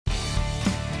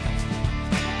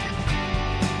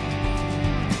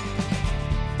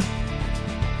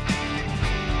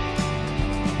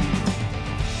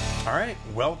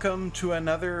Welcome to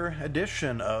another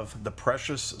edition of the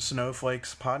Precious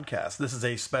Snowflakes podcast. This is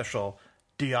a special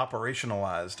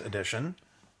deoperationalized edition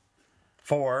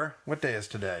for, what day is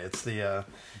today? It's the...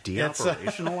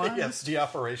 Deoperationalized? Yes,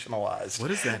 deoperationalized. What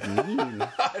does that mean?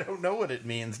 I don't know what it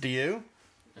means. Do you?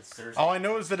 It's Thursday. All I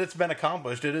know is that it's been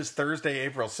accomplished. It is Thursday,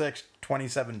 April 6th,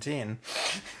 2017.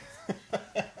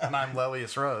 And I'm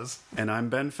Lelius Rose. And I'm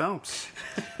Ben Phelps.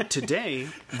 Today,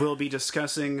 we'll be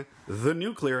discussing the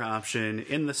nuclear option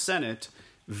in the Senate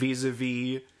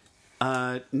vis-a-vis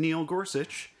Neil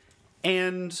Gorsuch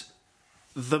and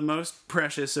the most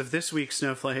precious of this week's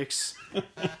snowflakes,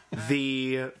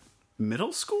 the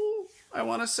middle school, I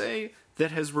want to say,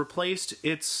 that has replaced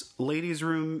its ladies'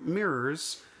 room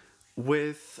mirrors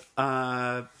with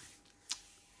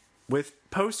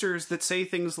posters that say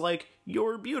things like,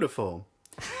 "You're beautiful,"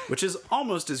 which is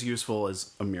almost as useful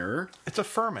as a mirror. It's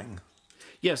affirming.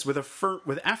 Yes, with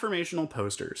affirmational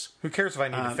posters. Who cares if I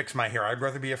need to fix my hair? I'd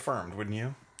rather be affirmed, wouldn't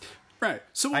you? Right.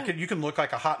 So You can look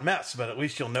like a hot mess, but at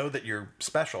least you'll know that you're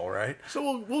special, right?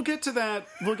 So we'll get to that.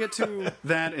 We'll get to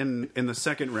that in the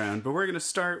second round. But we're going to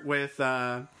start with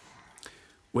the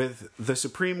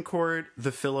Supreme Court,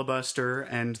 the filibuster,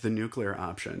 and the nuclear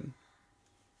option.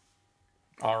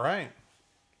 All right.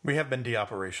 We have been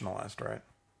deoperationalized, right?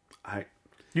 I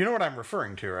You know what I'm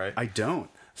referring to, right?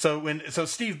 don't. So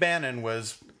Steve Bannon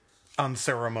was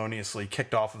unceremoniously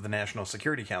kicked off of the National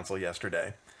Security Council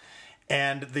yesterday.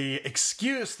 And the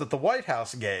excuse that the White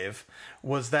House gave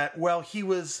was that, well, he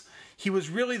was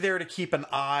really there to keep an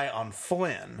eye on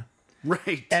Flynn.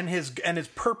 Right. And his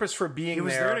purpose for being He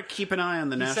was there to keep an eye on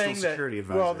the National Security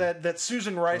Advisor. Well, that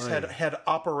Susan Rice had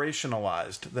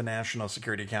operationalized the National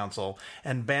Security Council,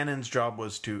 and Bannon's job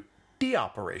was to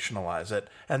deoperationalize it,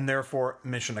 and therefore,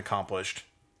 mission accomplished.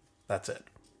 That's it.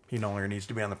 He no longer needs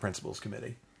to be on the Principals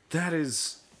Committee. That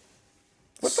is...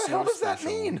 What the so hell does special.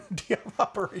 that mean?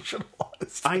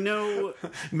 Deoperationalized. I know...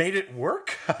 Made it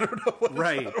work? I don't know what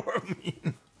Right. does that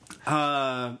mean.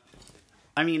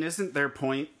 I mean, isn't their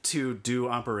point to do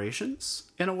operations,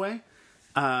 in a way?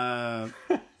 I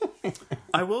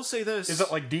will say this. Is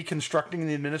it like deconstructing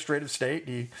the administrative state?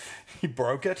 He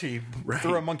broke it. He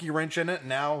threw a monkey wrench in it. And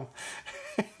now,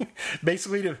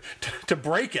 basically, to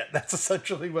break it. That's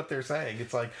essentially what they're saying.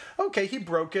 It's like, okay, he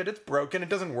broke it. It's broken. It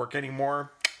doesn't work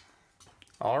anymore.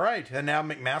 All right. And now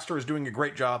McMaster is doing a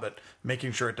great job at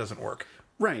making sure it doesn't work.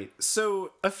 Right.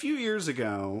 So a few years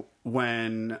ago,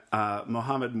 when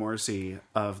Mohammed Morsi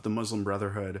of the Muslim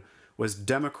Brotherhood was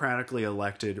democratically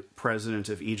elected president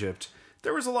of Egypt,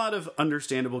 there was a lot of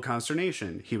understandable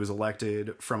consternation. He was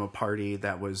elected from a party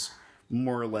that was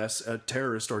more or less a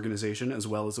terrorist organization as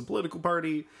well as a political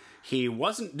party. He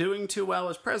wasn't doing too well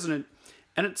as president.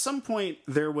 And at some point,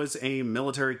 there was a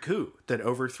military coup that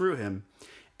overthrew him.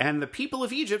 And the people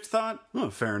of Egypt thought, oh,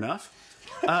 fair enough.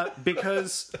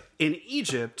 Because in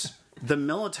Egypt, the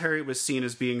military was seen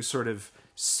as being sort of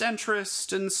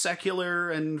centrist and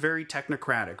secular and very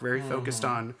technocratic, very focused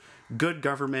on good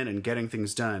government and getting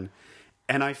things done.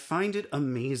 And I find it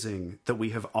amazing that we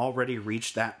have already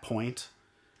reached that point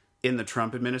in the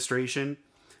Trump administration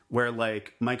where,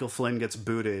 like, Michael Flynn gets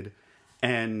booted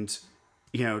and,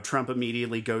 you know, Trump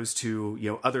immediately goes to,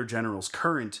 you know, other generals,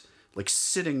 current, like,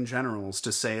 sitting generals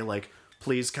to say, like,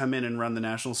 please come in and run the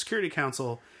National Security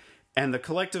Council. And the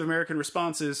collective American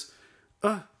response is,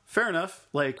 fair enough.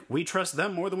 Like, we trust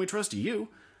them more than we trust you.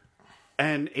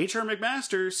 And H.R.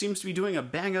 McMaster seems to be doing a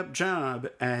bang-up job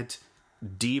at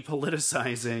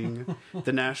depoliticizing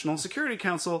the National Security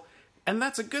Council. And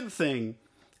that's a good thing.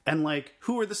 And, like,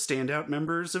 who are the standout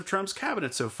members of Trump's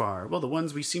cabinet so far? Well, the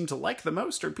ones we seem to like the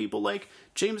most are people like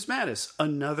James Mattis,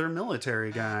 another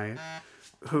military guy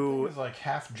who... It was like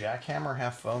half jackhammer,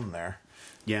 half phone there.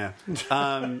 Yeah.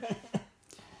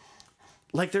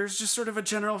 Like, there's just sort of a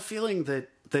general feeling that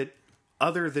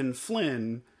other than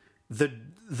Flynn, the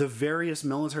various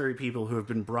military people who have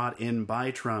been brought in by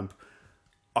Trump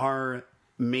are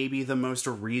maybe the most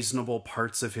reasonable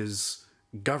parts of his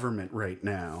government right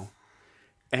now.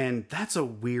 And that's a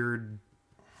weird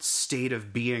state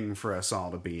of being for us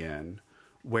all to be in,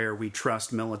 where we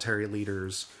trust military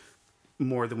leaders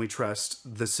more than we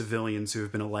trust the civilians who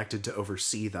have been elected to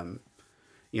oversee them.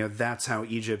 You know, that's how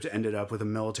Egypt ended up with a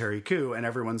military coup, and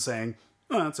everyone's saying,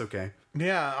 oh, that's okay.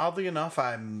 Yeah, oddly enough,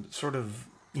 I'm sort of,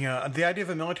 you know, the idea of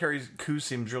a military coup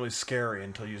seems really scary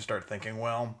until you start thinking,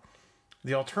 well,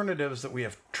 the alternative is that we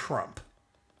have Trump.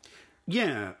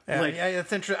 Yeah, Yeah,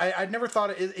 it's interesting. I'd never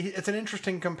thought it's an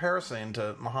interesting comparison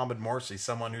to Mohammed Morsi,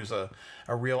 someone who's a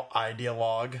real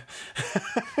ideologue.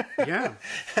 yeah.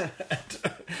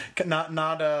 not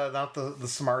the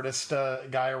smartest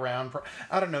guy around.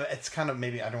 I don't know. It's kind of,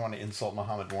 maybe I don't want to insult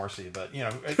Mohammed Morsi, but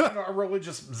a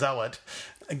religious zealot,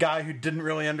 a guy who didn't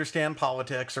really understand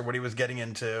politics or what he was getting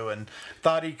into, and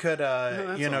thought he could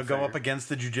go up against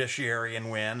the judiciary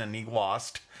and win, and he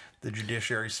lost. The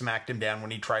judiciary smacked him down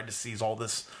when he tried to seize all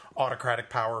this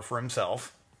autocratic power for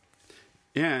himself.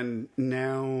 Yeah, and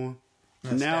now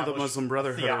the Muslim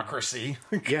Brotherhood... Theocracy.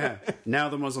 Now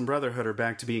the Muslim Brotherhood are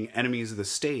back to being enemies of the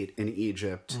state in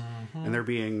Egypt, and they're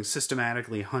being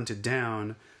systematically hunted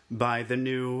down by the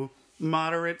new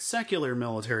moderate secular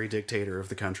military dictator of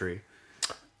the country.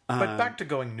 But back to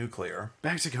going nuclear.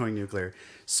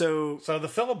 So the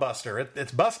filibuster,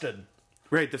 it's busted.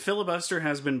 Right, the filibuster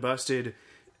has been busted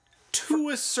to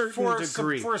a certain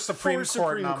degree. For Supreme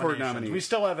Court nominations. We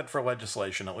still have it for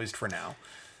legislation, at least for now.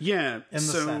 Yeah, in the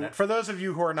Senate. For those of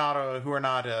you who are not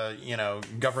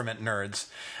government nerds,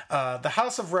 the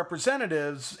House of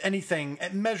Representatives,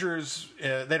 measures,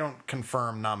 they don't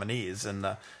confirm nominees in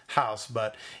the House,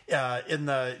 but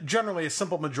generally a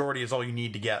simple majority is all you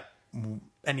need to get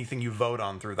anything you vote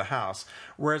on through the House.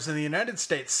 Whereas in the United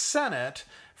States Senate,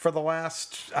 for the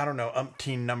last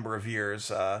umpteen number of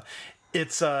years,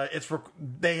 it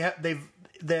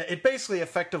basically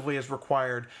effectively has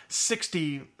required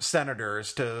 60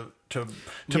 senators to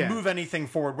move anything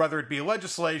forward, whether it be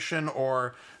legislation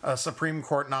or a Supreme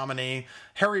Court nominee.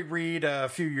 Harry Reid a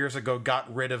few years ago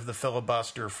got rid of the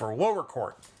filibuster for lower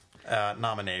court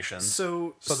nominations.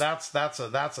 So that's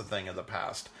a thing of the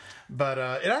past. But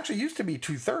it actually used to be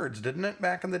 2/3, didn't it,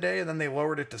 back in the day? And then they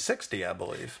lowered it to 60, I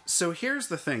believe. So here's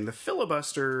the thing: the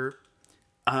filibuster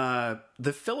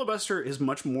is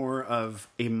much more of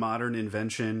a modern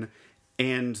invention,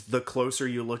 and the closer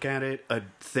you look at it, a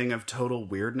thing of total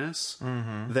weirdness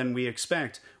than we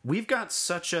expect. We've got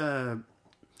such a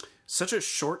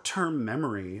short-term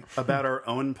memory about our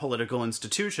own political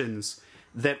institutions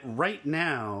that right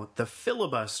now the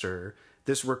filibuster,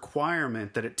 this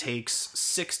requirement that it takes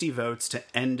 60 votes to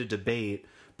end a debate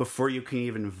before you can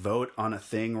even vote on a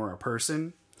thing or a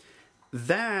person,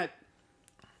 that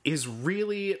is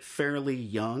really fairly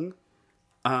young.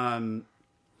 And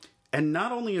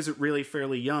not only is it really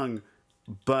fairly young,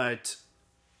 but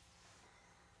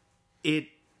it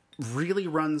really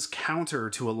runs counter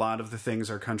to a lot of the things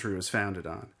our country was founded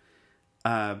on.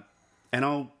 And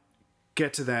I'll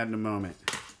get to that in a moment.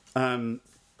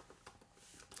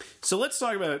 So let's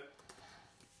talk about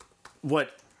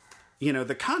what,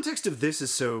 the context of this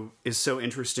is so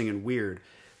interesting and weird,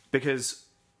 because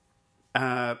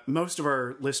most of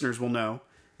our listeners will know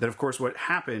that, of course, what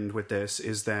happened with this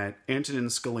is that Antonin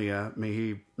Scalia, may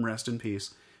he rest in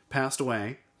peace, passed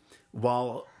away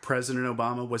while President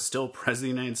Obama was still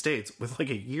president of the United States, with like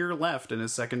a year left in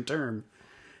his second term.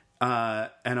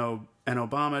 And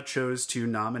Obama chose to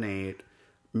nominate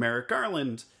Merrick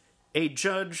Garland, a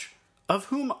judge of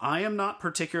whom I am not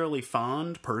particularly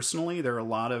fond personally. There are a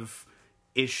lot of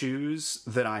issues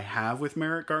that I have with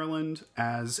Merrick Garland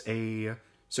as a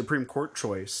Supreme Court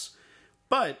choice.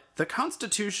 But the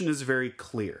Constitution is very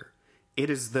clear. It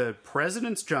is the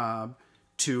president's job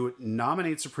to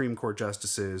nominate Supreme Court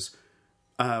justices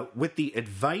with the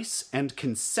advice and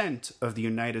consent of the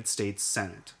United States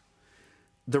Senate.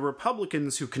 The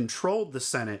Republicans who controlled the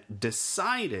Senate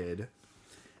decided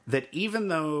that even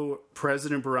though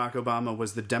President Barack Obama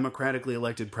was the democratically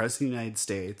elected president of the United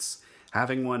States,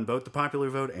 having won both the popular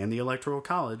vote and the Electoral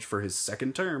College for his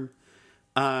second term,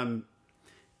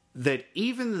 that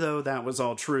even though that was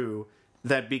all true,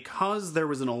 that because there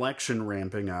was an election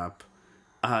ramping up,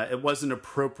 it wasn't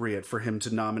appropriate for him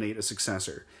to nominate a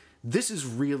successor. This is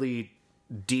really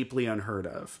deeply unheard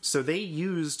of. So they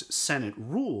used Senate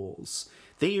rules,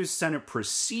 they used Senate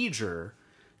procedure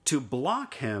to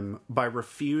block him by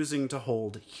refusing to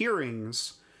hold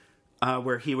hearings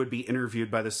where he would be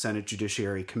interviewed by the Senate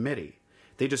Judiciary Committee.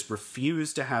 They just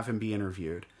refused to have him be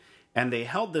interviewed. And they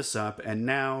held this up, and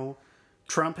now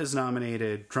Trump was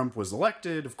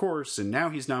elected, of course, and now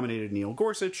he's nominated Neil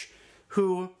Gorsuch,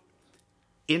 who,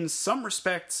 in some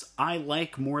respects, I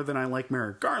like more than I like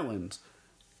Merrick Garland.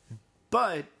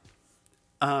 But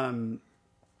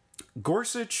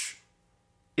Gorsuch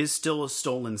is still a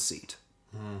stolen seat.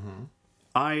 Mm-hmm.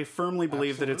 I firmly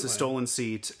believe that it's a stolen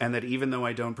seat, and that even though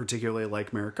I don't particularly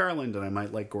like Merrick Garland, and I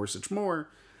might like Gorsuch more,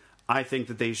 I think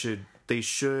that they should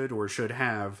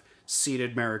have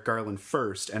seated Merrick Garland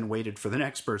first and waited for the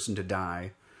next person to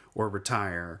die or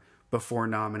retire before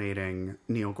nominating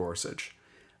Neil Gorsuch.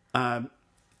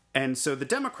 And so the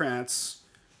Democrats,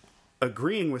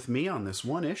 agreeing with me on this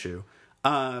one issue,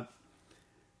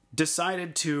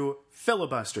 decided to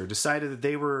filibuster, decided that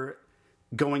they were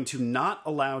going to not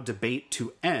allow debate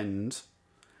to end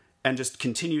and just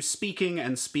continue speaking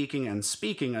and speaking and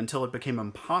speaking until it became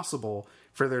impossible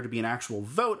for there to be an actual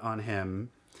vote on him,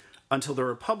 until the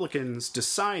Republicans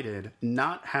decided,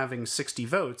 not having 60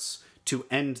 votes, to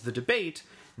end the debate.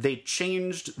 They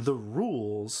changed the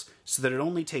rules so that it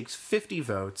only takes 50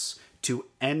 votes to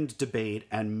end debate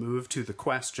and move to the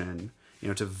question,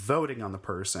 to voting on the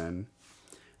person,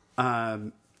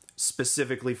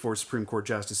 specifically for Supreme Court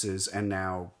justices, and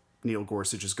now Neil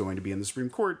Gorsuch is going to be in the Supreme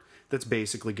Court. That's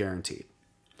basically guaranteed.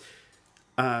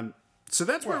 So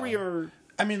that's where we are.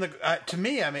 I mean, to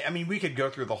me, we could go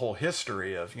through the whole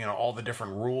history of all the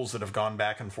different rules that have gone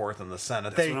back and forth in the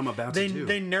Senate. That's what I'm about to do.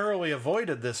 They narrowly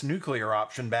avoided this nuclear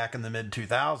option back in the mid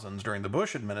 2000s during the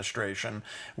Bush administration,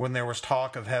 when there was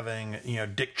talk of having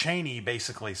Dick Cheney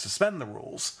basically suspend the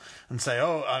rules and say,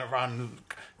 on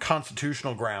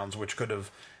constitutional grounds, which could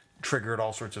have triggered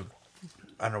all sorts of,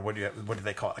 I don't know, what do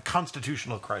they call it? A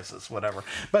constitutional crisis, whatever.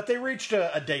 But they reached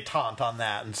a détente on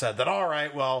that and said that, all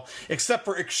right, well, except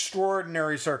for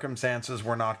extraordinary circumstances,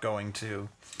 we're not going to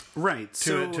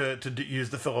to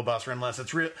use the filibuster unless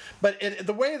it's real. But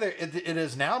the way that it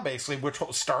is now, basically, which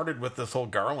started with this whole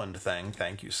Garland thing.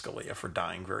 Thank you, Scalia, for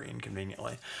dying very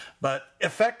inconveniently. But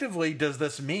effectively, does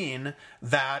this mean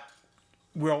that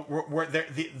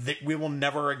we will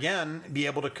never again be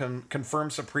able to confirm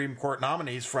Supreme Court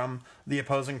nominees from the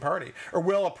opposing party? Or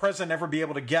will a president ever be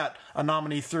able to get a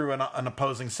nominee through an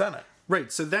opposing Senate?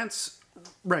 Right, so that's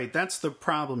the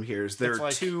problem here. Is there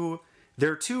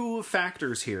are two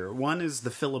factors here. One is the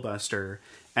filibuster,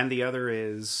 and the other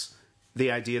is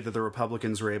the idea that the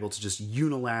Republicans were able to just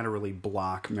unilaterally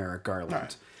block Merrick Garland.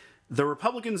 Right. The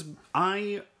Republicans,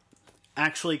 I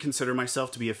actually consider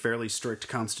myself to be a fairly strict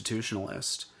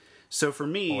constitutionalist. So for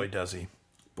me... Boy, does he.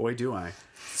 Boy, do I.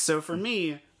 So for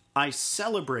me, I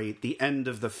celebrate the end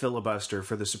of the filibuster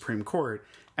for the Supreme Court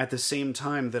at the same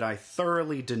time that I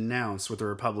thoroughly denounce what the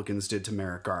Republicans did to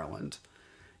Merrick Garland.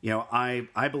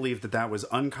 I believe that was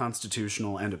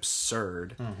unconstitutional and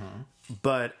absurd. Mm-hmm.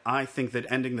 But I think that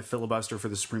ending the filibuster for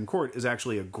the Supreme Court is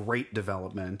actually a great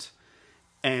development.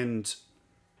 And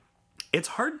it's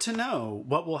hard to know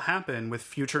what will happen with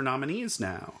future nominees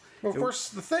now. Well, of course,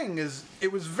 the thing is,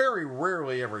 it was very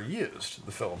rarely ever used,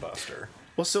 the filibuster.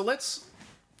 Well, so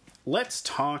let's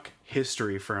talk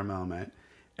history for a moment.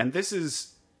 And this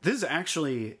is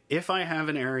actually, if I have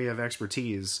an area of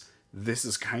expertise, this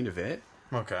is kind of it.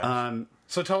 Okay.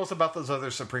 So tell us about those other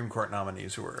Supreme Court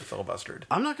nominees who were filibustered.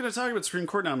 I'm not going to talk about Supreme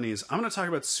Court nominees. I'm going to talk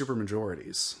about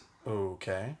supermajorities.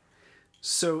 Okay.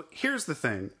 So here's the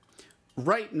thing.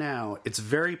 Right now, it's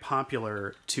very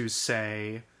popular to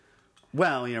say,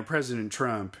 well, President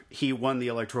Trump, he won the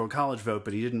Electoral College vote,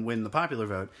 but he didn't win the popular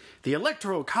vote. The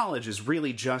Electoral College is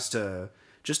really just a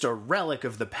relic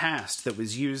of the past that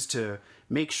was used to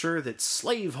make sure that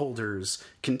slaveholders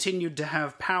continued to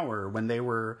have power when they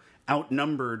were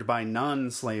outnumbered by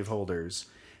non-slaveholders.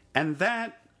 And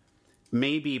that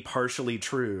may be partially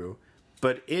true,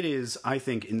 but it is, I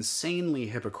think, insanely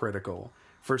hypocritical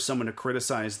for someone to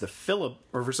criticize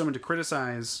for someone to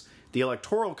criticize the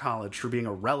Electoral College for being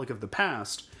a relic of the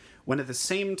past, when at the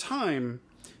same time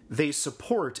they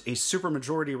support a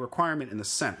supermajority requirement in the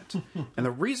Senate. And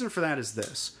the reason for that is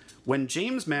this: when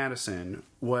James Madison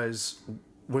was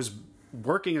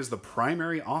working as the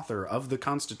primary author of the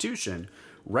Constitution,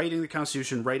 writing the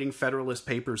Constitution, writing Federalist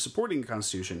Papers supporting the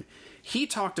Constitution, he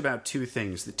talked about two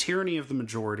things: the tyranny of the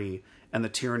majority and the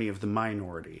tyranny of the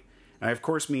minority. I, of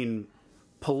course, mean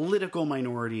political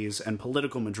minorities and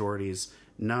political majorities,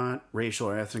 not racial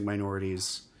or ethnic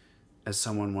minorities, as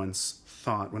someone once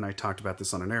thought when I talked about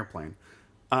this on an airplane.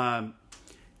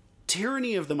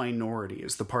 Tyranny of the minority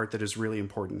is the part that is really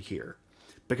important here.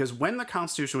 Because when the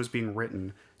Constitution was being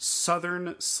written,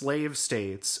 Southern slave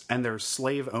states and their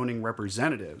slave-owning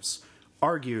representatives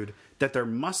argued that there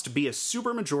must be a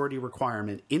supermajority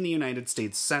requirement in the United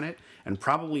States Senate, and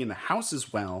probably in the House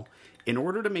as well, in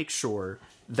order to make sure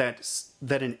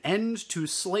that an end to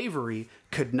slavery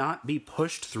could not be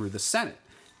pushed through the Senate.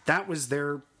 That was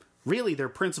their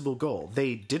principal goal.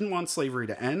 They didn't want slavery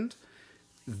to end.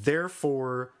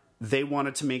 Therefore, they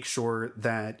wanted to make sure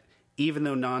that even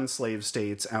though non-slave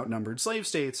states outnumbered slave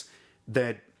states,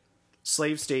 that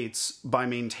slave states, by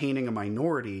maintaining a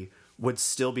minority, would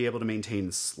still be able to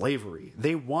maintain slavery.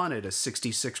 They wanted a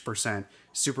 66%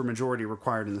 supermajority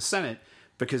required in the Senate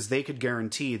because they could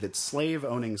guarantee that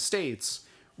slave-owning states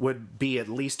would be at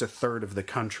least a third of the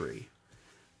country.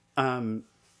 And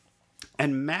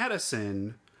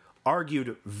Madison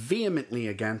argued vehemently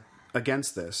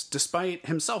against this, despite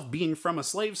himself being from a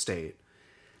slave state.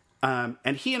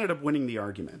 And he ended up winning the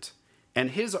argument.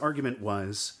 And his argument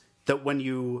was that when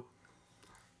you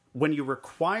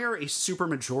require a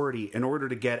supermajority in order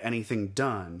to get anything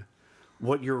done,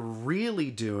 what you're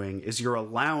really doing is you're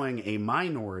allowing a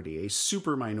minority, a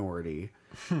super minority,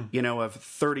 of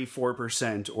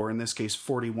 34%, or in this case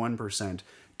 41%,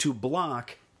 to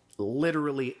block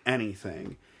literally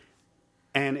anything.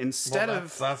 And instead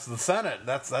that's the Senate.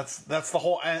 That's the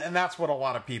whole, and that's what a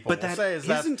lot of people will say is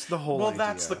that isn't the whole idea.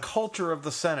 That's the culture of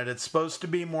the Senate. It's supposed to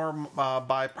be more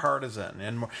bipartisan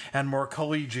and more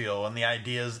collegial, and the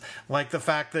ideas like the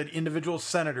fact that individual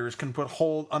senators can put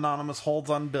anonymous holds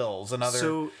on bills and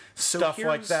other stuff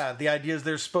like that. The idea is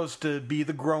they're supposed to be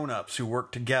the grown-ups who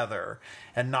work together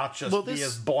and not just be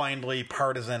as blindly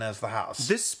partisan as the House.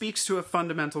 This speaks to a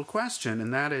fundamental question,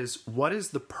 and that is, what is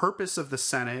the purpose of the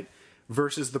Senate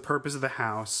versus the purpose of the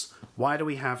House? Why do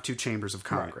we have two chambers of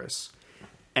Congress? Right.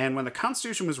 And when the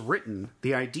Constitution was written,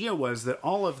 the idea was that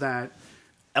all of that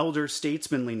elder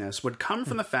statesmanliness would come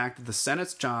from the fact that the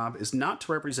Senate's job is not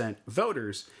to represent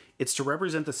voters, it's to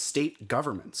represent the state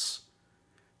governments.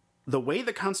 The way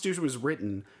the Constitution was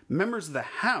written, members of the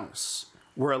House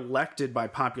were elected by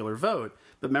popular vote,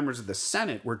 but members of the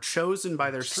Senate were chosen by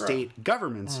their state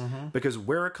governments because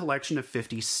we're a collection of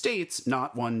 50 states,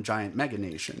 not one giant mega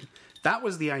nation. That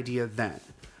was the idea then.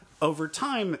 Over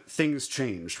time, things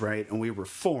changed, right? And we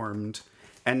reformed,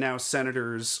 and now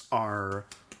senators are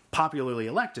popularly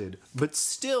elected, but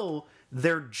still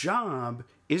their job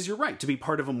is, you're right, to be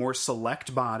part of a more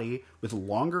select body with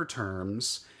longer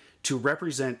terms, to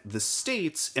represent the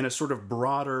states in a sort of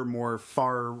broader, more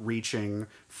far-reaching,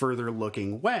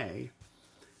 further-looking way.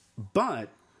 But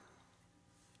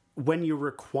when you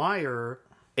require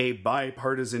a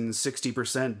bipartisan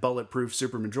 60% bulletproof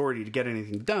supermajority to get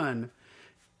anything done,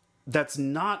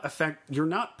 you're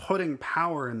not putting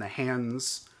power in the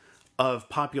hands of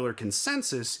popular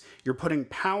consensus, you're putting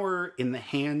power in the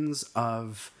hands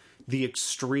of the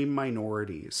extreme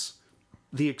minorities,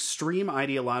 the extreme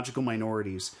ideological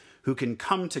minorities who can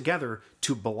come together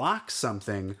to block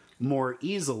something more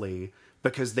easily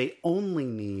because they only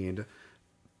need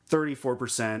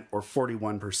 34% or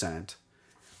 41%.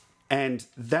 And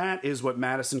that is what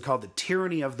Madison called the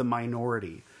tyranny of the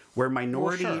minority, where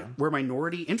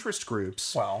minority interest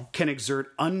groups can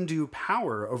exert undue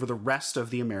power over the rest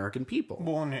of the American people.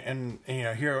 Well, and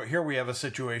here we have a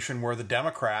situation where the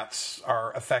Democrats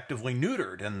are effectively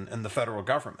neutered in the federal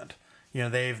government.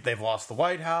 They've lost the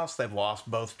White House, they've lost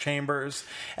both chambers,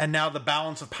 and now the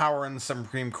balance of power in the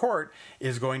Supreme Court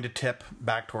is going to tip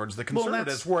back towards the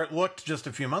conservatives, where it looked just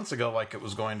a few months ago like it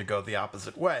was going to go the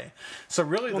opposite way. So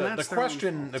really,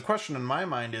 the question in my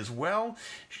mind is,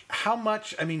 how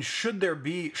much? I mean, should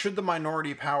the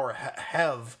minority power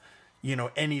have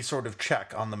any sort of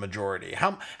check on the majority?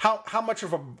 How much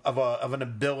of an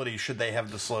ability should they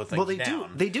have to slow things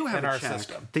down? They do have in a our check.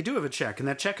 system. They do have a check, and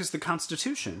that check is the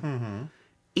Constitution.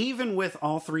 Even with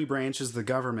all three branches of the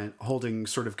government holding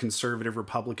sort of conservative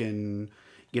Republican,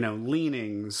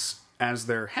 leanings as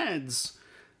their heads,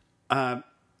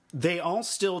 they all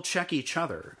still check each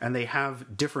other, and they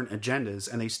have different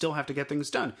agendas, and they still have to get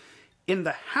things done. In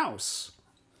the House,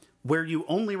 where you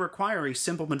only require a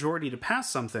simple majority to pass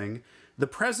something, the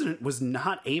president was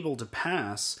not able to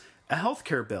pass a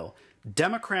healthcare bill.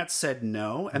 Democrats said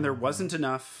no, and there wasn't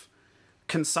enough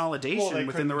consolidation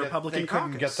within the Republican caucus.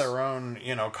 They couldn't get their own,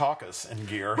 caucus in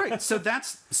gear. Right. So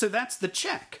that's the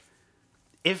check.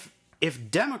 If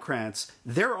Democrats,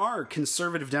 there are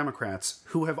conservative Democrats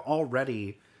who have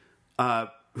already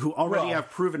have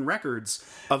proven records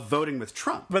of voting with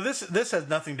Trump. But this has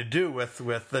nothing to do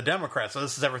with the Democrats. So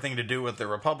this has everything to do with the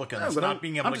Republicans not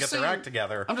being able to get their act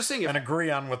together and agree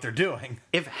on what they're doing.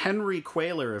 If Henry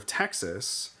Cuellar of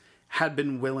Texas had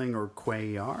been willing, or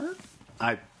Cuellar,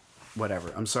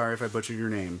 whatever. I'm sorry if I butchered your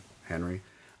name, Henry.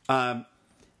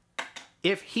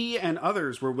 If he and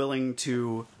others were willing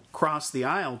to cross the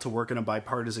aisle to work in a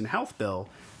bipartisan health bill,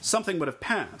 something would have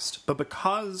passed. But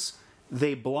because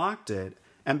they blocked it,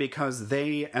 and because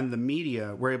they and the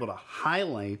media were able to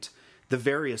highlight the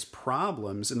various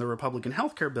problems in the Republican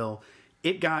healthcare bill,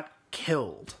 it got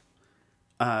killed.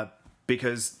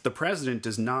 Because the president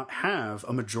does not have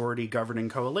a majority governing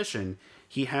coalition.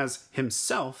 He has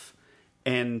himself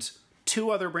and two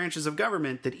other branches of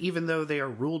government that, even though they are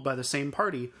ruled by the same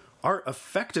party, are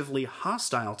effectively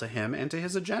hostile to him and to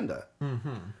his agenda.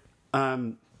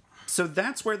 So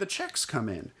that's where the checks come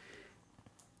in.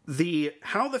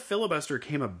 How the filibuster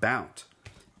came about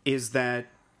is that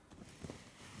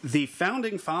the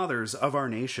founding fathers of our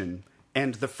nation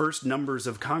and the first numbers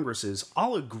of Congresses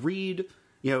all agreed,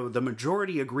 the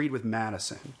majority agreed with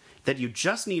Madison that you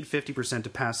just need 50% to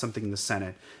pass something in the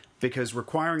Senate, because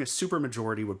requiring a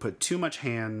supermajority would put too much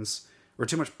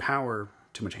power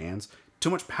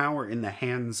in the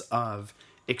hands of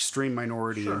extreme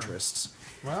minority interests.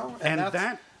 Well,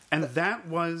 that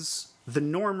was the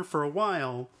norm for a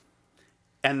while.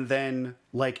 And then,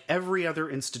 like every other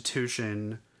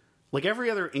institution, like every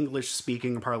other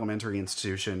English-speaking parliamentary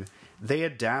institution, they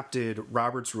adapted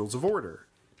Robert's Rules of Order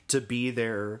to be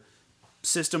their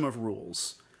system of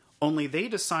rules. Only they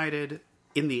decided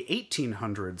in the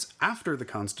 1800s, after the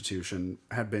Constitution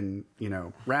had been,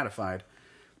 ratified,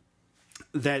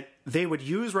 that they would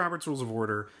use Robert's Rules of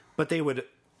Order, but they would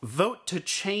vote to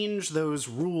change those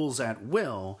rules at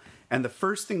will. And the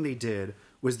first thing they did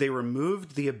was they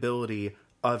removed the ability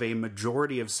of a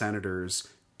majority of senators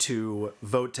to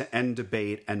vote to end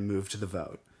debate and move to the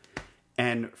vote.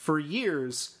 And for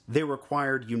years, they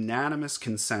required unanimous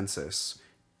consensus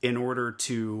in order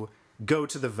to go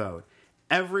to the vote.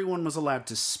 Everyone was allowed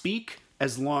to speak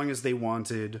as long as they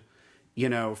wanted,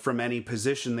 from any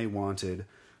position they wanted,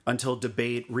 until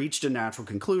debate reached a natural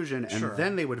conclusion, and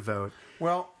then they would vote.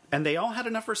 Well, and they all had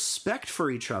enough respect for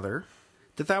each other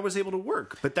that was able to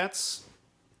work. But that's...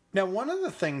 Now, one of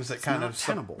the things that kind of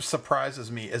surprises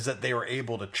me is that they were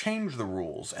able to change the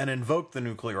rules and invoke the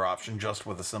nuclear option just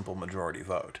with a simple majority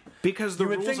vote. Because the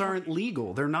rules aren't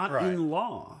legal. They're not in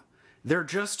law. They're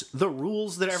just the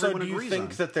rules that everyone agrees on. So do you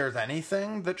think that there's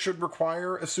anything that should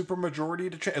require a supermajority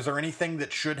to change? Is there anything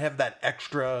that should have that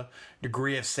extra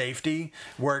degree of safety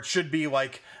where it should be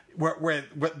like... Where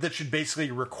that should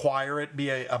basically require it be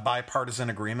a bipartisan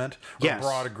agreement or a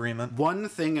broad agreement? One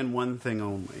thing and one thing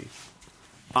only.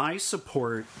 I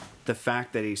support the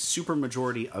fact that a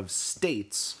supermajority of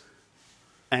states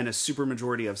and a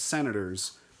supermajority of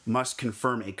senators must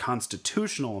confirm a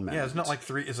constitutional amendment. Yeah, isn't it like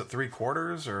three? Is it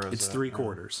 3/4 or? It's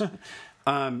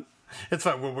 3/4. It's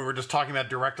like when we were just talking about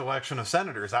direct election of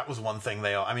senators. That was one thing the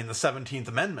 17th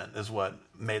Amendment is what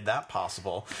made that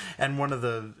possible. And one of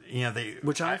the,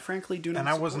 which I frankly do not And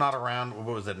I was not around, what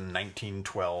was it, in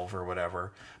 1912 or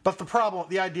whatever. But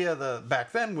the idea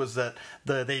back then was that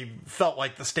they felt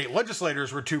like the state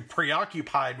legislators were too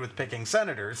preoccupied with picking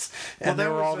senators. And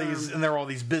there were all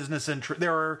these business interests.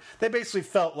 They basically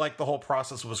felt like the whole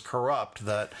process was corrupt,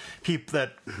 that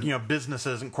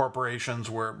businesses and corporations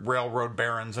were railroad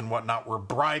barons and whatnot were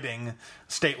bribing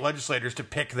state legislators to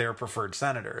pick their preferred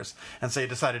senators. And so they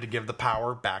decided to give the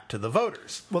power back to the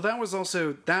voters. Well, that was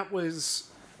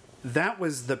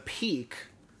the peak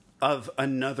of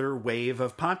another wave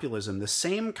of populism. The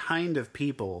same kind of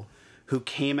people who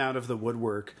came out of the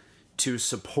woodwork to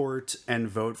support and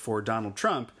vote for Donald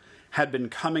Trump had been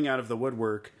coming out of the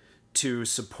woodwork to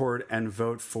support and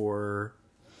vote for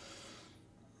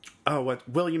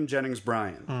William Jennings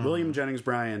Bryan. William Jennings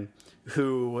Bryan,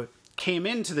 who came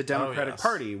into the Democratic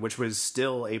Party, which was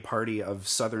still a party of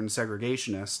Southern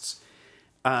segregationists.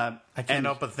 I can't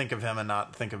help but think of him and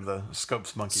not think of the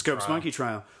Scopes Monkey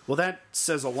trial. Well, that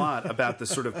says a lot about the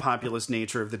sort of populist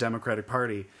nature of the Democratic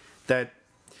Party. That,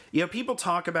 people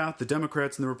talk about the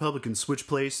Democrats and the Republicans switch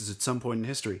places at some point in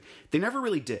history. They never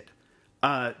really did.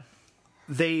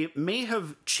 They may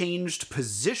have changed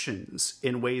positions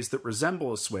in ways that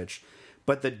resemble a switch,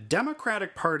 but the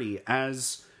Democratic Party,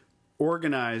 as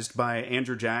organized by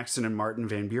Andrew Jackson and Martin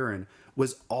Van Buren,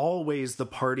 was always the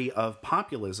party of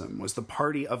populism, was the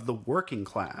party of the working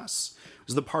class,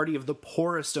 was the party of the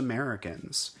poorest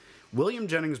Americans. William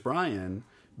Jennings Bryan,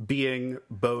 being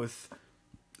both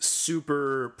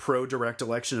super pro-direct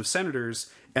election of senators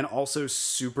and also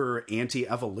super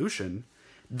anti-evolution,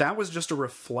 that was just a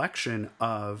reflection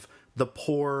of the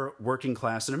poor working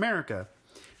class in America.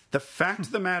 The fact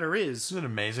of the matter is... Isn't it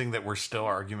amazing that we're still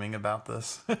arguing about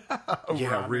this?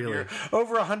 Really.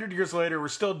 Over 100 years later, we're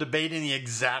still debating the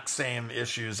exact same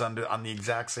issues on the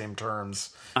exact same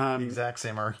terms, the exact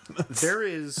same arguments. There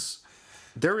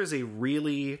is a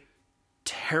really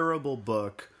terrible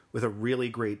book with a really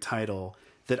great title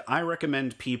that I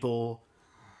recommend people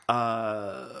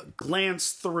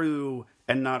glance through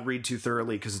and not read too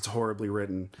thoroughly because it's horribly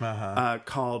written.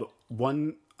 Called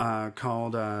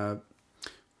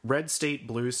Red State,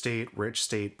 Blue State, Rich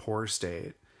State, Poor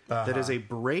State. That is a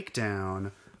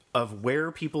breakdown of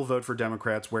where people vote for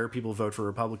Democrats, where people vote for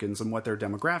Republicans, and what their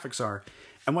demographics are.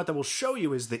 And what that will show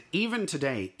you is that even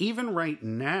today, even right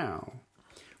now,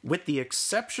 with the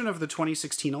exception of the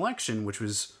 2016 election, which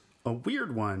was a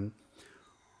weird one,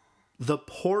 the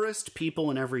poorest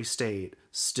people in every state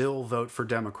still vote for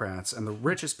Democrats, and the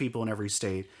richest people in every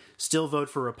state still vote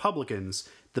for Republicans.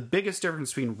 The biggest difference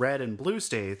between red and blue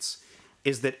states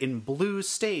is that in blue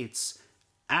states,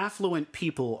 affluent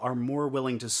people are more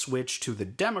willing to switch to the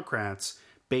Democrats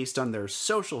based on their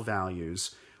social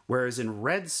values, whereas in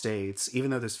red states,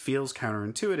 even though this feels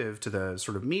counterintuitive to the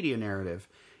sort of media narrative,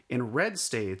 in red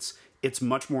states, it's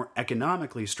much more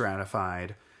economically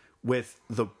stratified, with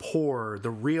the poor,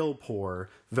 the real poor,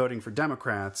 voting for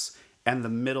Democrats, and the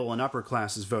middle and upper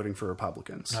classes voting for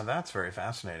Republicans. Now that's very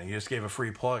fascinating. You just gave a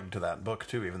free plug to that book,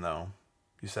 too, even though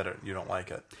you said you don't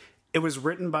like it. It was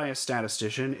written by a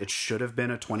statistician. It should have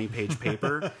been a 20-page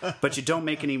paper, but you don't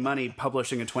make any money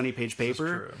publishing a 20-page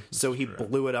paper, so he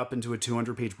blew it up into a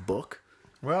 200-page book.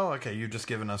 Well, okay, you've just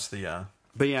given us the...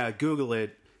 But yeah, Google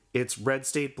it. It's red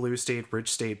state, blue state,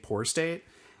 rich state, poor state.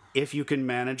 If you can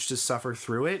manage to suffer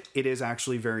through it, it is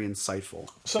actually very insightful.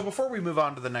 So before we move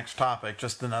on to the next topic,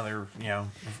 just another,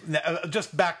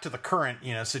 just back to the current,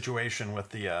 situation with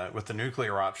the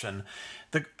nuclear option.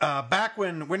 Back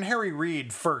when Harry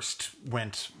Reid first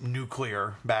went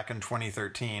nuclear back in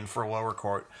 2013 for lower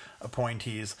court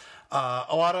appointees, a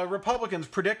lot of Republicans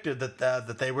predicted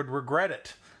that they would regret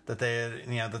it, that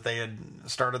they had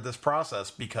started this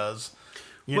process because.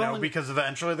 Because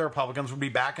eventually the Republicans would be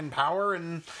back in power,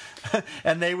 and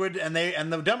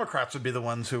the Democrats would be the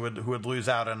ones who would lose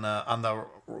out on the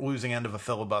losing end of a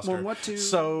filibuster.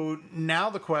 So now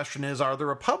the question is: are the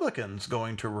Republicans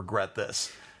going to regret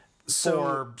this?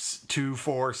 So 2,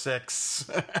 4,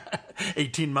 6,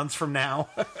 18 months from now.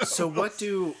 So what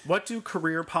do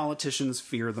career politicians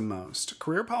fear the most?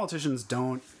 Career politicians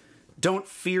don't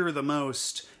fear the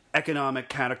most economic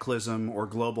cataclysm or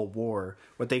global war.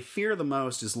 What they fear the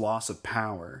most is loss of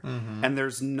power. Mm-hmm. And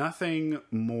there's nothing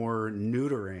more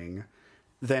neutering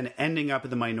than ending up in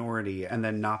the minority and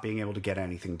then not being able to get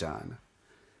anything done.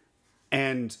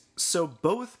 And so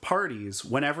both parties,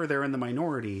 whenever they're in the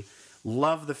minority,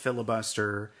 love the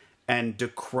filibuster and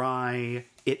decry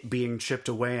it being chipped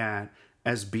away at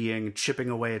as being chipping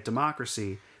away at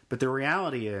democracy. But the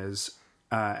reality is,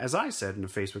 as I said in a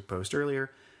Facebook post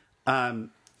earlier,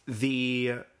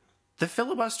 the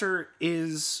filibuster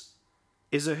is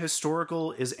an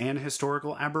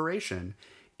historical aberration.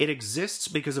 It exists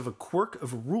because of a quirk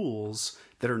of rules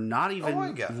that are not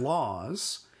even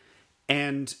laws,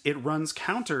 and it runs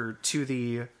counter to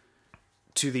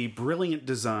the brilliant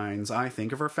designs, I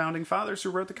think, of our founding fathers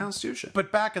who wrote the Constitution.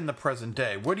 But back in the present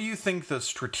day, what do you think the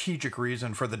strategic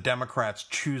reason for the Democrats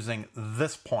choosing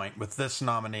this point with this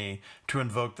nominee to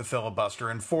invoke the filibuster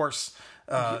and force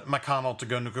McConnell to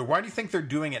go nuclear? Why do you think they're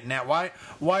doing it now?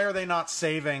 Why are they not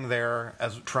saving their,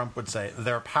 as Trump would say,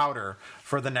 their powder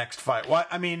for the next fight? Why?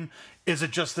 I mean, is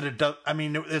it just that it does? I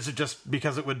mean, is it just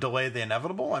because it would delay the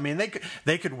inevitable? I mean,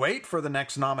 they could wait for the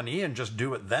next nominee and just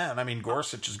do it then. I mean,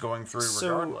 Gorsuch is going through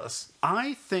regardless. So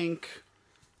I think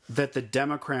that the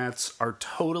Democrats are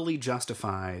totally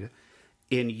justified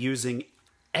in using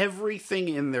everything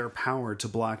in their power to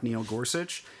block Neil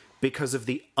Gorsuch because of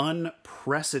the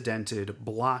unprecedented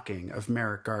blocking of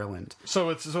Merrick Garland. So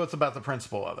it's about the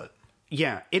principle of it.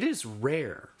 Yeah, it is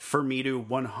rare for me to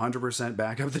 100%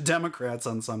 back up the Democrats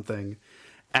on something.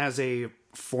 As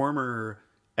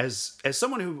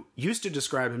someone who used to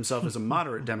describe himself as a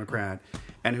moderate Democrat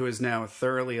and who is now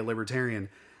thoroughly a libertarian,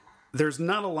 there's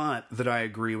not a lot that I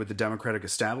agree with the Democratic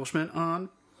establishment on.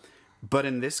 But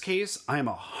in this case, I am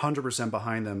 100%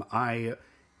 behind them. I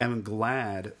am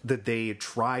glad that they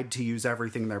tried to use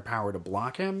everything in their power to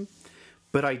block him.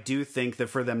 But I do think that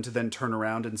for them to then turn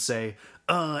around and say,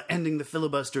 ending the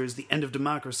filibuster is the end of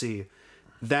democracy,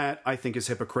 that I think is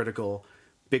hypocritical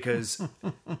because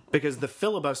the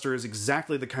filibuster is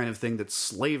exactly the kind of thing that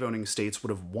slave-owning states would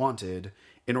have wanted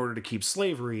in order to keep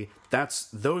slavery.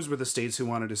 Those were the states who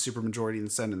wanted a supermajority in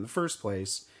the Senate in the first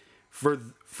place. For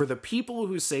the people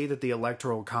who say that the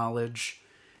Electoral College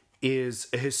is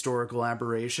a historical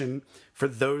aberration, for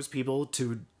those people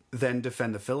to then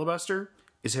defend the filibuster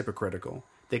is hypocritical.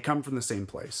 They come from the same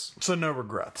place. So no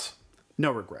regrets.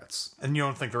 No regrets. And you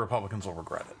don't think the Republicans will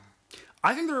regret it?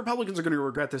 I think the Republicans are going to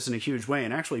regret this in a huge way.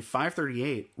 And actually,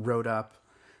 538 wrote up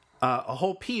a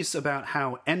whole piece about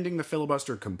how ending the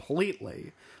filibuster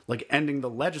completely, like ending the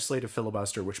legislative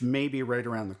filibuster, which may be right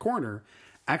around the corner,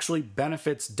 actually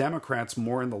benefits Democrats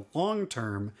more in the long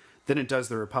term than it does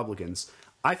the Republicans.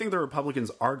 I think the Republicans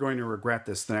are going to regret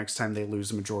this the next time they lose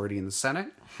a majority in the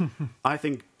Senate. I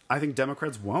think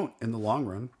Democrats won't in the long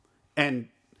run.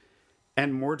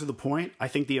 And more to the point, I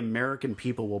think the American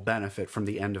people will benefit from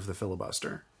the end of the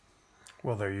filibuster.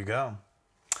 Well, there you go.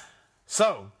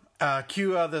 So,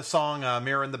 cue the song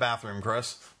Mirror in the Bathroom,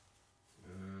 Chris.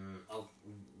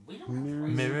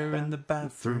 Mirror in the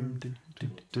Bathroom.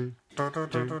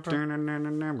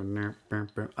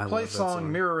 Play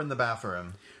song Mirror in the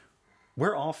Bathroom.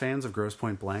 we're all fans of Grosse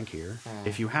Pointe Blank here.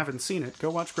 If you haven't seen it, go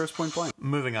watch Grosse Pointe Blank.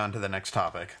 Moving on to the next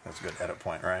topic. That's a good edit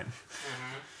point, right?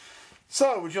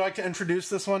 So, would you like to introduce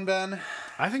this one, Ben?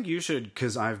 I think you should,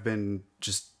 because I've been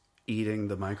just eating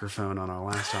the microphone on our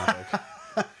last topic.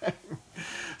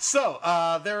 So,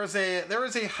 there is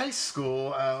a high school.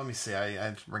 Let me see.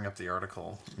 I bring up the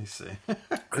article. Let me see.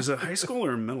 Is it high school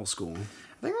or middle school?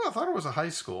 I thought it was a high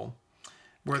school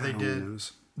where they did.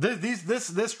 Knows.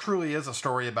 This truly is a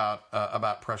story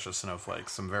about precious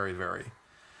snowflakes. Some very, very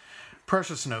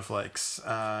precious snowflakes.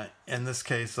 In this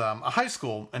case, a high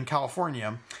school in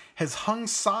California has hung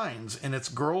signs in its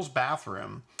girls'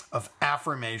 bathroom of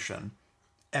affirmation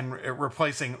and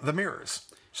replacing the mirrors.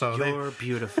 So You're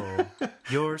beautiful.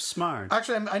 You're smart.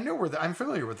 Actually, I know I'm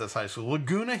familiar with this high school,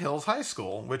 Laguna Hills High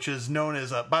School, which is known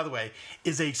as, by the way,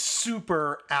 is a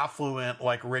super affluent,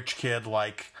 like rich kid,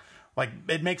 like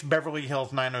it makes Beverly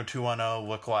Hills 90210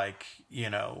 look like,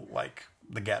 like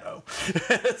the ghetto.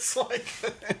 It's like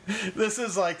this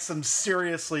is like some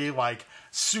seriously like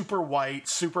super white,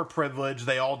 super privileged.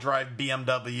 They all drive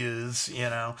BMWs,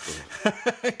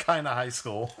 kind of high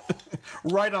school,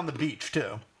 right on the beach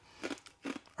too.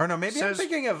 Or no, maybe I'm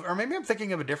thinking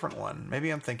of a different one.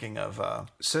 Maybe I'm thinking of.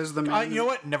 Says the man. You know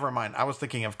what? Never mind. I was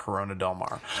thinking of Corona Del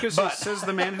Mar. Says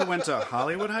the man who went to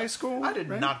Hollywood High School. I did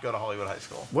not go to Hollywood High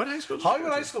School. What high school?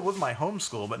 Hollywood High School was my home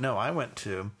school, but no, I went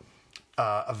to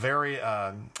a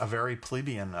very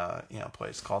plebeian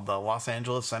place called the Los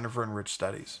Angeles Center for Enriched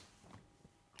Studies,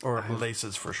 or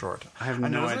LACES for short. I have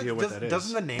no idea what that is.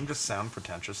 Doesn't the name just sound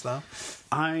pretentious though?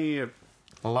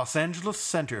 Los Angeles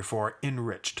Center for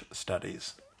Enriched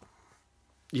Studies.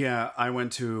 Yeah, I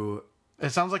went to...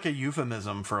 It sounds like a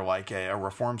euphemism for like a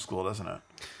reform school, doesn't it?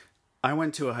 I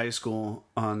went to a high school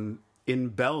in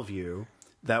Bellevue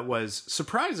that was,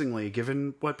 surprisingly,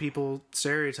 given what people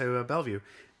stereotype about Bellevue,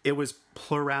 it was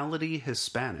plurality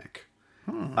Hispanic.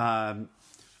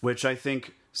 Which I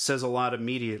think says a lot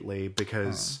immediately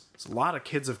because there's a lot of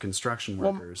kids of construction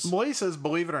workers. Well, LACES,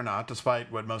 believe it or not, despite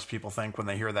what most people think when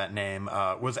they hear that name,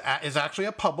 is actually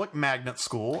a public magnet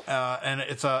school, and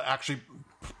it's actually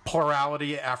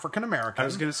plurality African American. I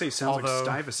was going to say, sounds like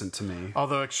Stuyvesant to me.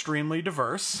 Although extremely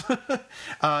diverse.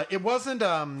 It wasn't.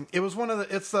 It was one of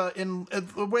the. It's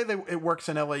the way it works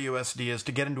in LAUSD is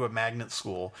to get into a magnet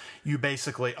school, you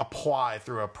basically apply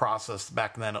through a process.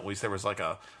 Back then, at least, there was like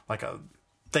a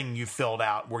thing you filled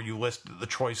out where you listed the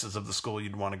choices of the school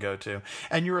you'd want to go to,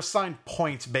 and you're assigned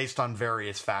points based on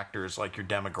various factors like your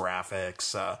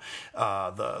demographics,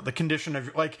 the condition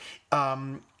of like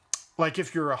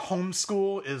if your home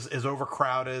school is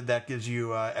overcrowded, that gives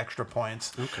you extra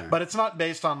points. Okay. But it's not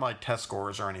based on like test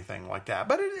scores or anything like that.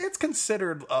 But it's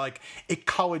considered like a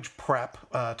college prep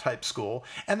type school,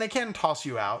 and they can toss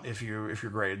you out if your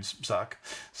grades suck,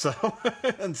 so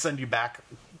and send you back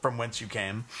from whence you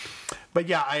came. But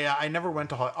yeah, I never went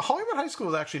to Hollywood High School.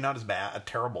 Is actually not as bad a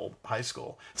terrible high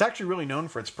school. It's actually really known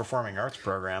for its performing arts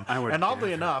program. And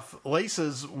oddly enough,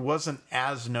 LACES wasn't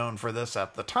as known for this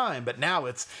at the time, but now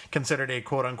it's considered a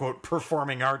quote unquote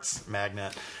performing arts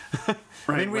magnet.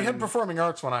 I mean, we had performing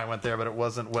arts when I went there, but it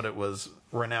wasn't what it was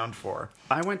renowned for.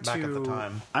 I went back at the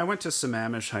time. I went to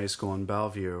Sammamish High School in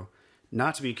Bellevue,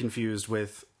 not to be confused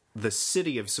with the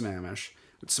city of Sammamish.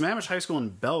 But Sammamish High School in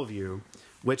Bellevue,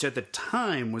 which at the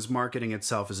time was marketing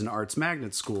itself as an arts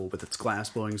magnet school with its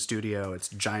glass-blowing studio, its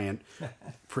giant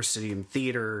proscenium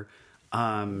theater,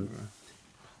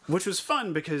 which was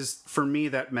fun because for me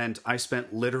that meant I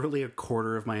spent literally a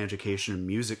quarter of my education in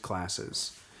music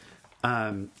classes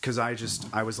because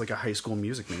I was like a high school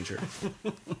music major.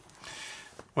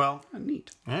 Well,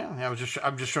 neat. Yeah,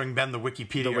 I'm just showing Ben the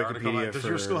Wikipedia article. Does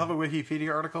your school have a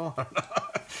Wikipedia article?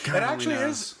 God,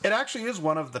 it actually is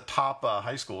one of the top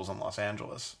high schools in Los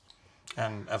Angeles.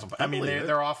 And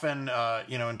they're often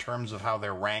in terms of how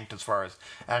they're ranked as far as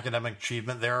academic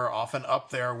achievement, they're often up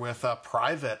there with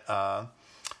private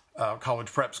college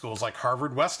prep schools like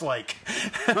Harvard Westlake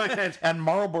and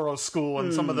Marlboro School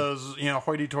and some of those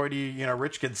hoity-toity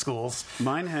rich kid schools.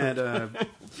 Mine had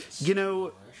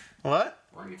what?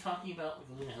 Weren't you talking about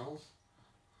Laguna Hills?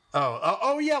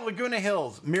 Oh yeah, Laguna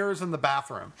Hills. Mirrors in the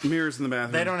bathroom. Mirrors in the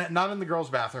bathroom. They don't. Not in the girls'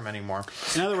 bathroom anymore.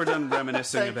 Now that we're done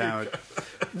reminiscing about,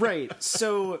 right?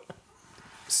 So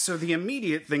the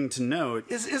immediate thing to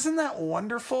note isn't that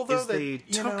wonderful though? Is they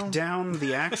took down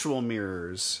the actual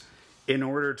mirrors in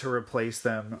order to replace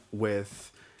them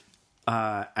with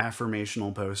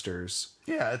affirmational posters.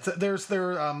 Yeah, they're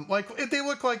like they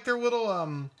look like they're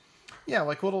little Yeah,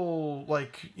 like little,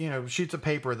 sheets of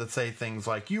paper that say things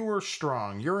like, you are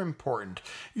strong, you're important,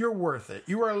 you're worth it,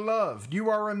 you are loved, you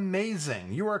are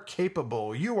amazing, you are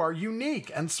capable, you are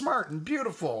unique and smart and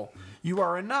beautiful, you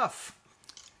are enough.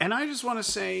 And I just want to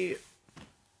say,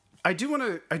 I do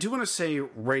want to say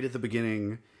right at the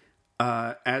beginning,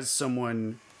 as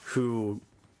someone who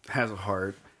has a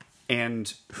heart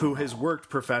and who has worked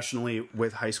professionally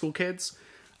with high school kids,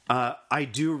 I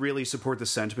do really support the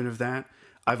sentiment of that.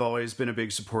 I've always been a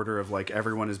big supporter of, like,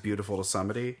 everyone is beautiful to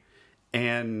somebody.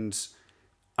 And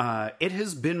it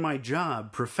has been my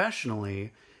job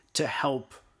professionally to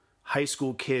help high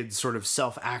school kids sort of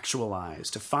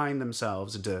self-actualize, to find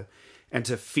themselves and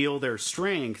to feel their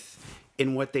strength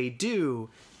in what they do,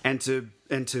 and to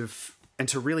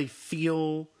really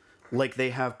feel like they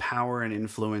have power and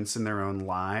influence in their own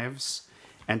lives,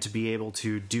 and to be able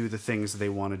to do the things that they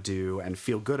want to do and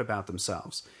feel good about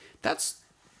themselves. That's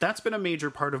been a major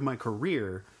part of my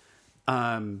career.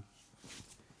 Having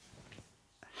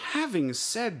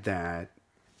said that,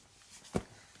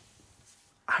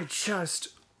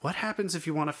 what happens if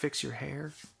you want to fix your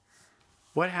hair?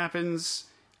 What happens?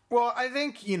 Well, I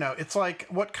think, it's like,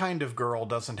 what kind of girl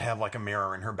doesn't have, like, a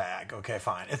mirror in her bag? Okay,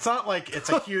 fine. It's not like it's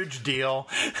a huge deal.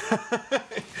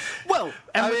 Well,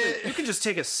 you can just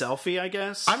take a selfie, I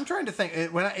guess. I'm trying to think.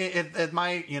 At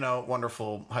my,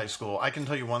 wonderful high school, I can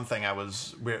tell you one thing.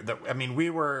 We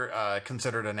were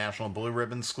considered a National Blue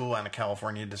Ribbon school and a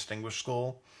California Distinguished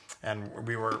School. And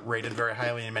we were rated very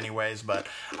highly in many ways, but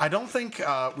I don't think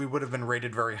we would have been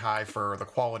rated very high for the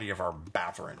quality of our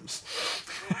bathrooms.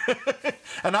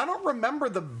 And I don't remember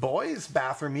the boys'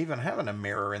 bathroom even having a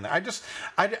mirror in there. I just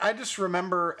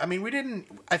remember. I mean,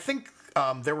 I think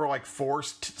there were like 4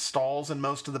 stalls in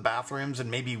most of the bathrooms, and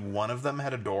maybe one of them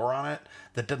had a door on it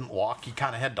that didn't lock. You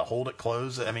kind of had to hold it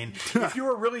closed. I mean, if you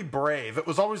were really brave, it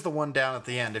was always the one down at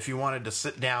the end. If you wanted to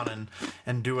sit down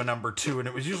and do a number 2, and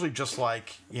it was usually just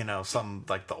like, some,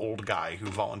 like, the old guy who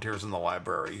volunteers in the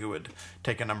library who would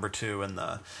take a number 2 in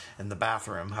the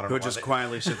bathroom. I don't know. Who would just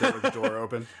quietly sit there with the door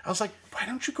open. I was like, why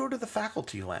don't you go to the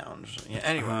faculty lounge? Yeah,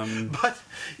 anyway, but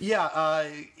yeah,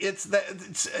 it's that.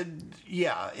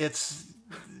 It's.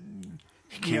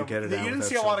 You can't get it out. You didn't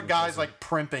see a lot of guys like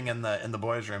primping in the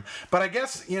boys' room, but I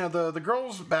guess the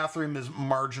girls' bathroom is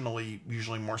marginally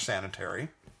usually more sanitary,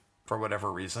 for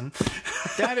whatever reason.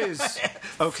 That is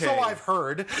okay. So I've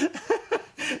heard.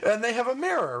 And they have a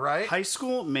mirror, right? High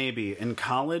school, maybe. In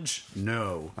college,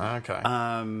 no. Okay.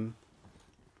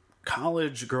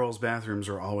 College girls' bathrooms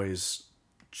are always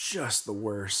just the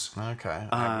worst. Okay.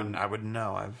 I wouldn't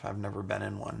know. I've never been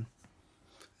in one.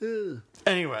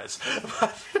 Anyways.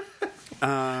 But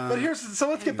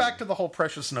let's get back to the whole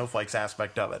precious snowflakes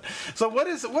aspect of it. So what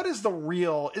is the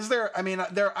real,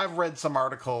 I've read some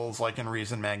articles like in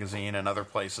Reason Magazine and other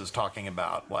places talking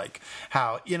about like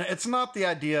how, it's not the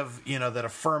idea of, that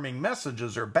affirming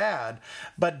messages are bad,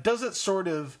 but does it sort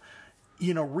of,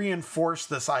 reinforce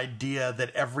this idea that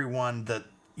everyone that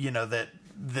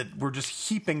we're just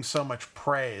heaping so much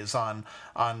praise on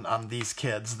these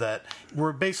kids that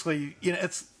we're basically,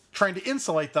 it's trying to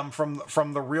insulate them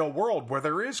from the real world where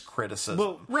there is criticism.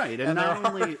 Well, right, and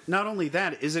not only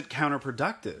that, is it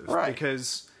counterproductive? Right.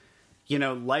 Because,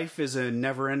 life is a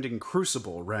never-ending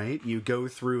crucible, right? You go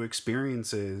through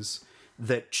experiences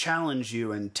that challenge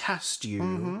you and test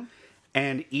you,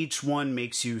 and each one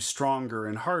makes you stronger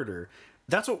and harder.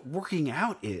 That's what working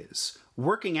out is.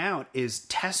 Working out is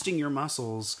testing your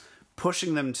muscles,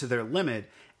 pushing them to their limit,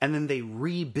 and then they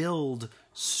rebuild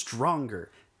stronger.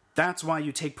 That's why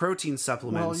you take protein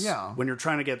supplements when you're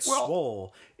trying to get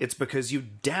swole. It's because you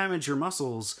damage your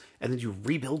muscles and then you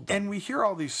rebuild them. And we hear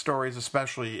all these stories,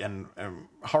 especially in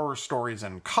horror stories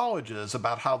in colleges,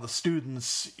 about how the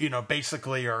students,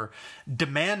 basically are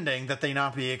demanding that they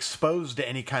not be exposed to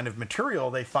any kind of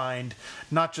material they find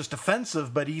not just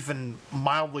offensive, but even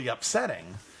mildly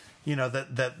upsetting.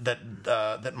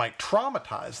 That might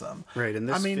traumatize them. Right, and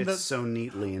this fits so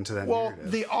neatly into that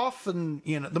narrative.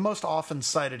 The most often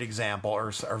cited example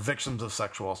are victims of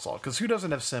sexual assault. Because who doesn't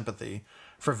have sympathy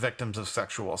for victims of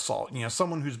sexual assault?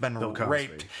 Someone who's been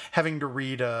raped, having to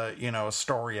read a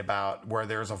story about where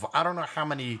there's I don't know how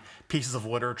many pieces of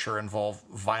literature involve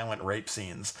violent rape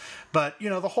scenes, but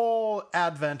the whole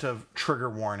advent of trigger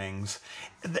warnings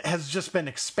has just been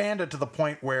expanded to the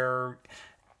point where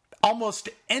almost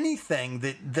anything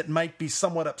that might be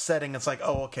somewhat upsetting, it's like,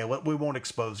 oh, okay, we won't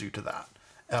expose you to that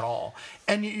at all.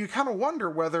 And you kind of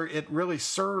wonder whether it really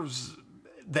serves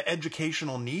the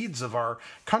educational needs of our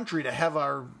country to have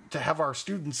our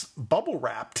students bubble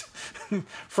wrapped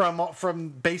from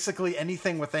basically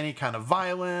anything with any kind of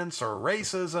violence or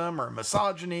racism or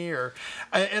misogyny, or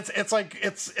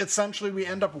it's essentially we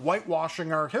end up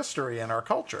whitewashing our history and our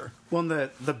culture. Well,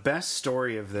 the best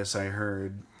story of this I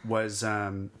heard was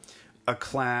a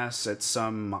class at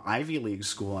some Ivy League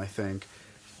school, I think,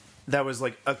 that was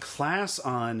like a class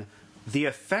on the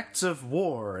effects of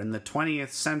war in the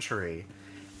 20th century.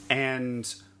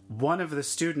 And one of the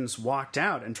students walked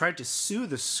out and tried to sue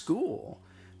the school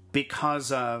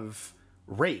because of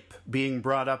rape being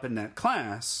brought up in that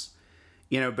class,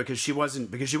 because she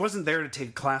wasn't there to take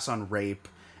a class on rape,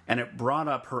 and it brought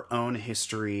up her own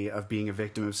history of being a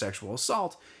victim of sexual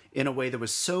assault in a way that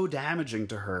was so damaging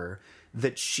to her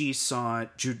that she saw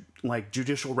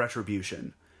judicial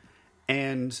retribution.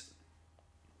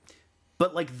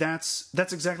 But that's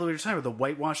exactly what you're talking about, the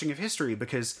whitewashing of history,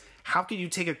 because how could you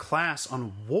take a class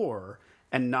on war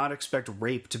and not expect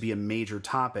rape to be a major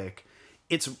topic?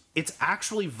 It's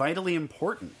actually vitally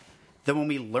important that when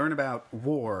we learn about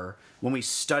war, when we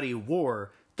study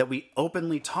war, that we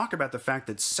openly talk about the fact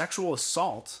that sexual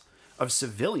assault of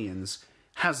civilians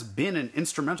has been an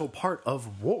instrumental part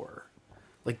of war.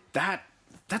 Like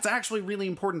that's actually really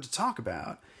important to talk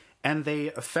about. And they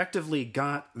effectively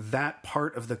got that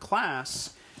part of the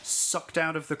class sucked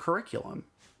out of the curriculum.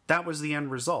 That was the end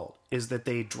result, is that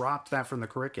they dropped that from the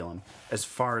curriculum, as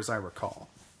far as I recall.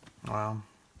 Wow.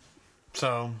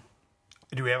 So,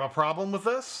 do we have a problem with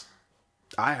this?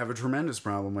 I have a tremendous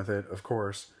problem with it, of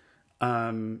course.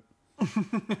 I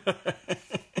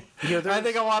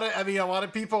think a lot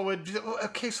of people would.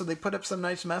 Okay, so they put up some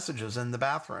nice messages in the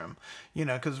bathroom,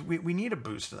 because we need a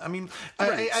boost. I mean,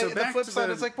 right. The flip side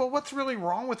is like, well, what's really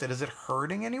wrong with it? Is it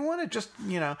hurting anyone? It just,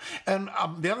 And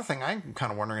the other thing I'm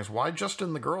kind of wondering is why just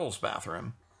in the girls'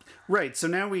 bathroom? Right. So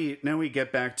now we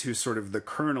get back to sort of the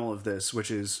kernel of this, which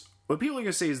is what people are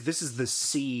going to say is this is the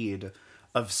seed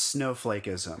of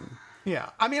snowflakeism. Yeah,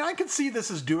 I mean, I could see this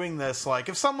as doing this, like,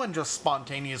 if someone just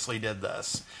spontaneously did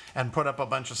this and put up a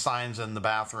bunch of signs in the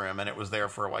bathroom and it was there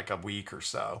for, like, a week or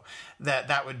so,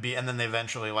 that would be, and then they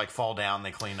eventually, like, fall down,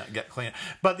 they get clean.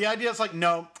 But the idea is, like,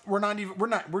 no, we're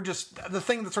just, the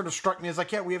thing that sort of struck me is,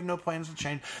 like, yeah, we have no plans to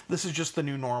change. This is just the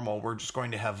new normal. We're just going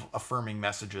to have affirming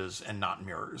messages and not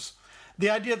mirrors.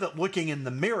 The idea that looking in the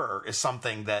mirror is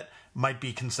something that might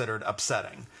be considered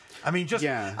upsetting. I mean,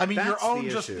 your own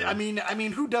just, issue. I mean,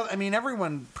 who does,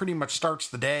 everyone pretty much starts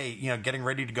the day, getting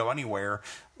ready to go anywhere,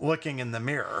 looking in the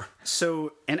mirror.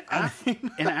 So an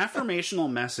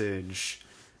affirmational message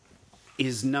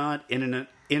is not in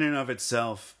and of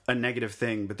itself a negative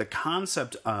thing, but the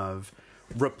concept of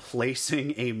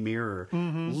replacing a mirror,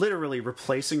 literally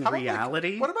replacing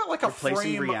reality. What about like a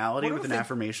replacing frame? reality with an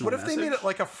affirmational What if message? they made it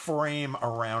like a frame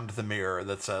around the mirror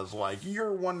that says like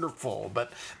 "you're wonderful,"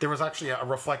 but there was actually a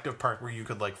reflective part where you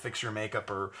could like fix your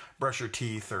makeup or brush your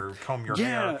teeth or comb your hair?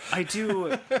 Yeah, I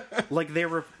do. Like they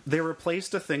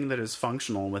replaced a thing that is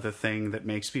functional with a thing that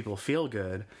makes people feel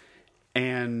good,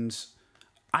 and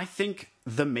I think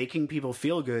the making people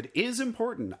feel good is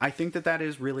important. I think that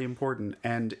is really important.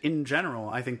 And in general,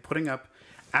 I think putting up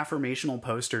affirmational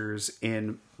posters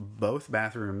in both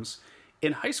bathrooms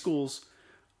in high schools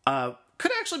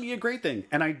could actually be a great thing.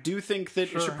 And I do think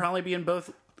that it should probably be in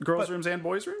both girls' rooms and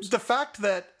boys' rooms. The fact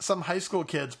that some high school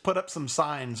kids put up some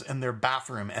signs in their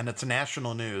bathroom and it's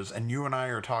national news and you and I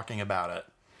are talking about it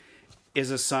is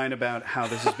a sign about how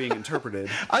this is being interpreted.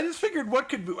 I just figured what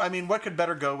could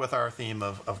better go with our theme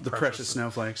of the precious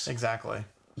snowflakes. Exactly.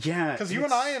 Yeah. Because you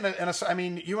and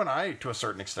I, to a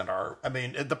certain extent are,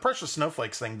 the precious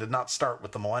snowflakes thing did not start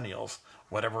with the millennials,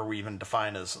 whatever we even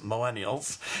define as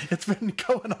millennials. It's been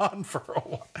going on for a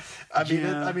while.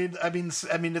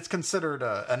 It's considered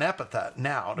an epithet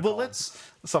now to call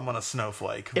someone a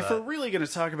snowflake. If we're really going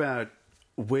to talk about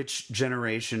which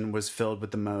generation was filled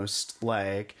with the most,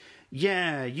 like,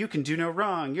 yeah, you can do no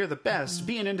wrong, you're the best,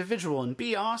 be an individual and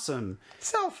be awesome.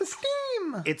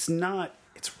 Self-esteem! It's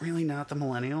really not the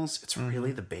millennials, it's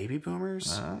really the baby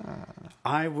boomers.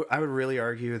 I would really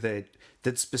argue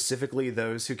that specifically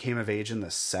those who came of age in the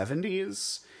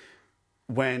 70s,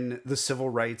 when the civil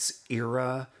rights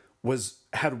era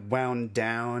had wound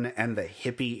down and the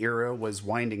hippie era was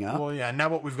winding up. Well, yeah, now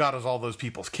what we've got is all those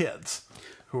people's kids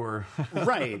who are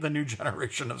right. the new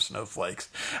generation of snowflakes.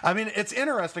 It's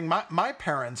interesting. My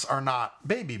parents are not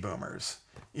baby boomers.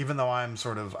 even though I'm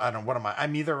sort of, I don't know, what am I?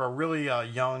 I'm either a really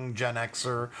young Gen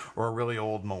Xer or a really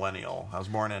old millennial. I was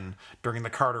born during the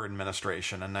Carter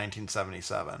administration in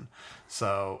 1977.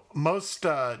 So most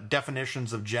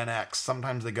definitions of Gen X,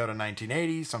 sometimes they go to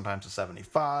 1980, sometimes to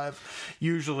 75.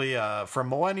 Usually for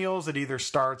millennials, it either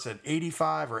starts at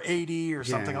 85 or 80 or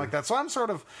something like that. So I'm sort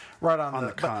of right on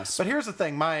the cusp. But here's the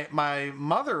thing. My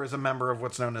mother is a member of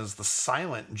what's known as the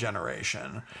silent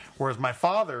generation, whereas my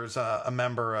father's a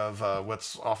member of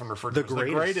what's often referred to as the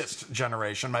greatest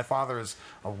generation. My father is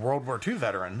a World War II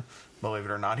veteran, believe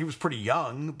it or not. He was pretty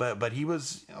young, but he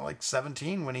was like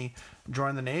 17 when he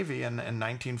joined the Navy in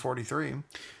 1943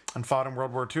 and fought in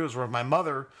World War II. As well. My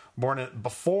mother, born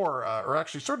before, or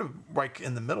actually sort of like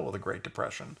in the middle of the Great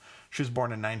Depression. She was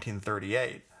born in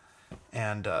 1938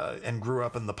 and grew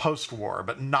up in the post-war,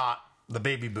 but not the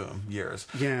baby boom years.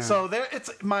 Yeah. So there,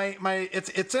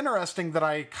 it's interesting that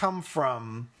I come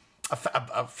from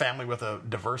a family with a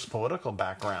diverse political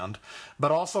background,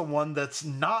 but also one that's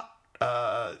not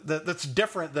that's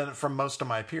different than from most of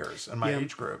my peers in my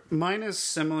age group. Mine is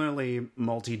similarly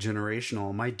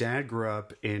multi-generational. My dad grew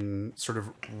up in sort of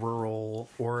rural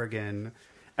Oregon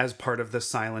as part of the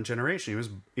silent generation.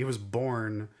 He was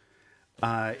born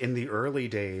in the early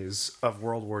days of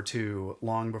World War II,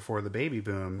 long before the baby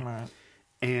boom. Right.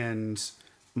 And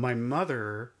my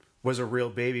mother was a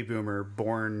real baby boomer,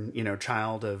 born,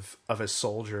 child of a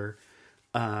soldier,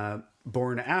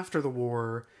 born after the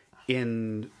war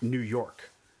in New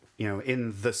York,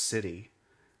 in the city.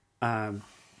 So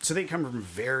they come from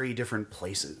very different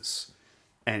places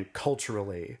and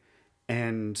culturally.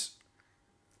 And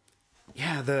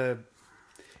yeah,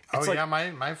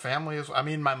 my family is,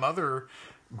 my mother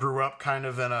grew up kind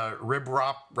of in a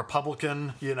rib-rop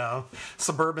Republican,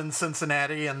 suburban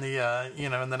Cincinnati in the,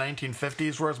 in the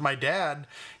 1950s, whereas my dad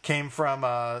came from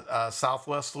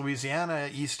Southwest Louisiana,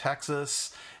 East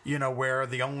Texas, where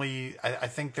I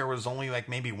think there was only like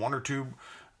maybe one or two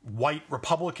white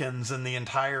Republicans in the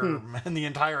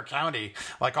entire county.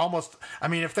 Like almost,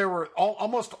 if there were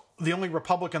almost the only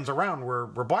Republicans around were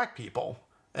black people.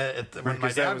 When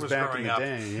my dad was growing up,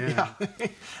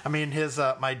 his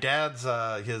my dad's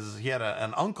he had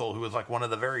an uncle who was like one of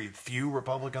the very few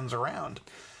Republicans around,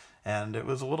 and it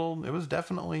was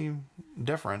definitely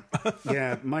different.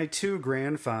 Yeah, my two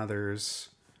grandfathers.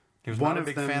 He was not a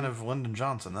big fan of Lyndon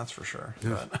Johnson, that's for sure.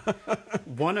 But.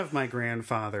 One of my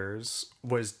grandfathers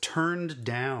was turned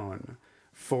down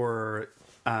for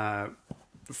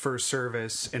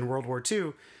service in World War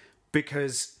II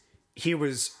because he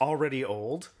was already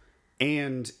old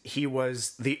and he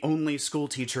was the only school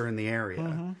teacher in the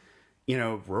area.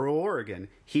 Mm-hmm. Rural Oregon.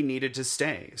 He needed to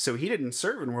stay. So he didn't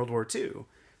serve in World War II.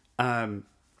 And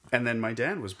then my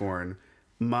dad was born.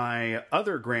 My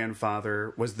other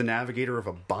grandfather was the navigator of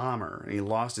a bomber, and he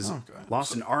lost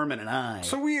an arm and an eye.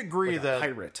 So we agree like a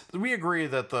pirate. We agree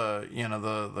that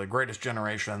the greatest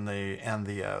generation, and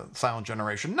the silent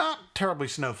generation, not terribly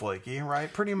snowflakey,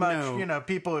 right? Pretty much, No.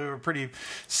 People who are pretty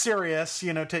serious,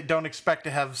 don't expect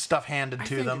to have stuff handed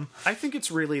to them. I think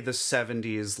it's really the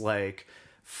 70s, like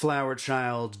Flower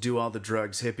Child, Do All the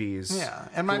Drugs hippies,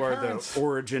 and my who parents... are the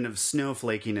origin of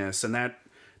snowflakiness, and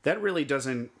that really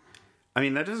doesn't.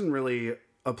 That doesn't really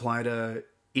apply to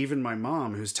even my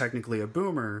mom, who's technically a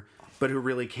boomer, but who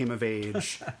really came of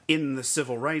age in the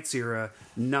civil rights era,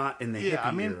 not in the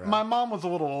hippie era. My mom was a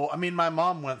little old. My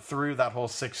mom went through that whole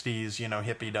 60s,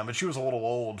 hippiedom, but she was a little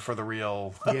old for the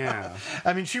real... Yeah.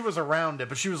 She was around it,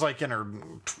 but she was like in her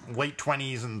late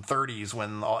 20s and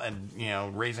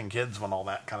 30s raising kids when all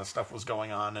that kind of stuff was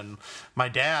going on. And my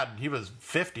dad, he was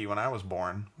 50 when I was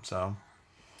born, so...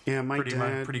 Yeah,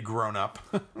 pretty grown up.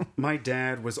 My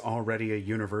dad was already a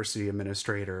university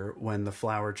administrator when the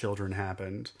Flower Children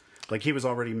happened. Like, he was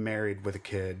already married with a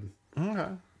kid. Okay.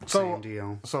 Same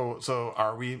deal. So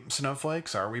are we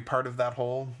snowflakes? Are we part of that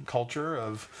whole culture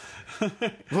of...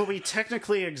 Well, we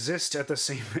technically exist in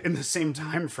the same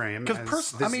time frame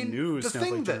as this new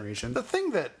snowflake generation. The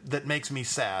thing that makes me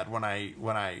sad when I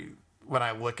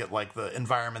look at like the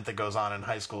environment that goes on in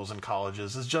high schools and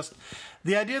colleges is just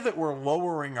the idea that we're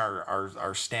lowering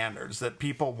our standards, that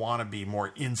people want to be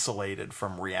more insulated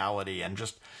from reality and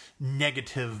just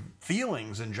negative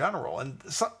feelings in general. And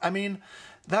so,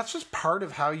 that's just part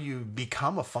of how you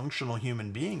become a functional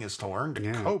human being, is to learn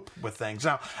to cope with things.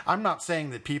 Now, I'm not saying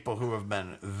that people who have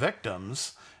been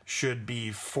victims should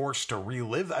be forced to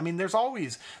relive. There have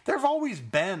always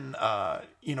been,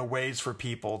 ways for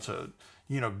people to,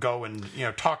 go and,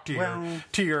 talk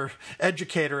to your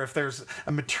educator if there's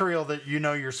a material that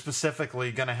you're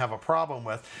specifically going to have a problem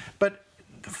with. But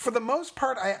for the most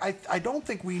part, I don't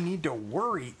think we need to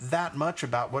worry that much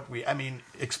about what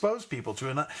expose people to.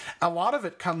 And a lot of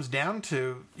it comes down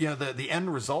to, the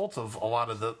end result of a lot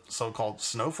of the so-called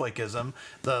snowflakeism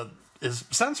is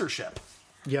censorship.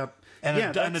 Yep. And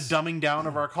a dumbing down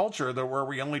of our culture where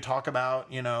we only talk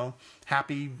about,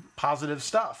 happy, positive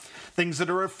stuff. Things that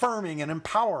are affirming and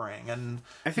empowering and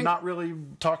not really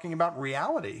talking about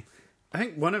reality. I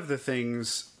think one of the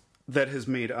things that has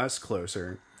made us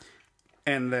closer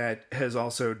and that has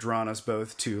also drawn us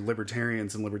both to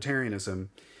libertarians and libertarianism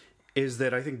is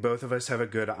that I think both of us have a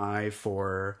good eye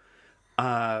for,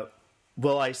 I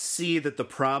see that the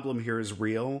problem here is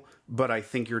real, but I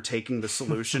think you're taking the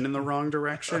solution in the wrong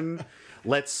direction.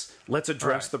 Let's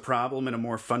address the problem in a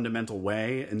more fundamental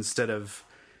way instead of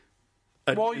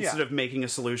making a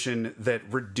solution that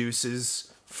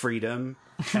reduces freedom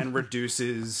and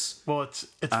reduces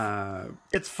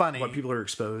it's funny what people are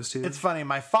exposed to. It's funny.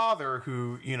 My father,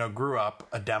 who grew up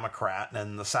a Democrat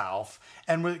in the South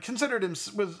and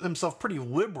was himself pretty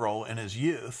liberal in his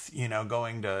youth,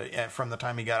 going to from the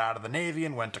time he got out of the Navy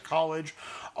and went to college,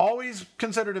 always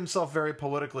considered himself very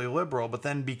politically liberal, but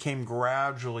then became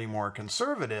gradually more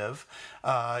conservative,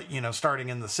 starting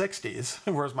in the 60s,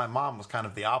 whereas my mom was kind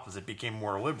of the opposite, became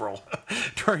more liberal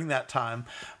during that time.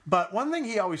 But one thing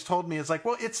he always told me is like,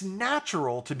 well, it's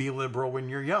natural to be liberal when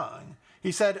you're young.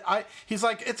 He said,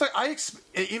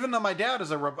 even though my dad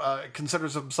is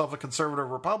considers himself a conservative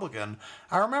Republican,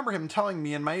 I remember him telling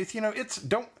me in my youth,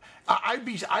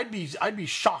 I'd be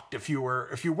shocked if you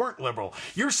weren't liberal.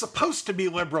 You're supposed to be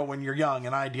liberal when you're young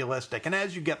and idealistic, and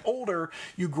as you get older,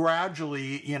 you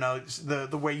gradually,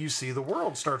 the way you see the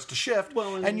world starts to shift,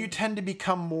 and you tend to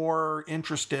become more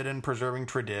interested in preserving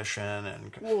tradition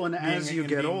and as you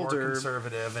get older, more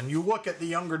conservative, and you look at the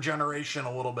younger generation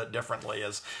a little bit differently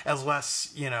as less,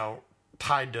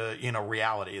 tied to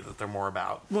reality that they're more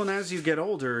about. Well, and as you get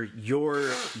older, your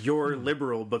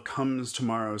liberal becomes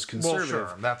tomorrow's conservative. Well,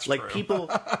 sure, that's like true.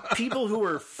 people who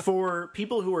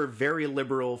are very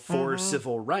liberal for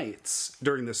civil rights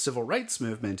during the civil rights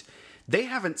movement, they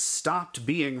haven't stopped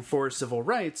being for civil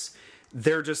rights.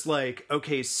 They're just like,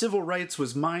 okay, civil rights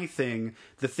was my thing.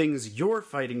 The things you're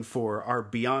fighting for are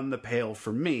beyond the pale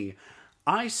for me.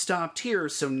 I stopped here,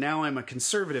 so now I'm a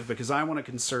conservative because I want to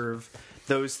conserve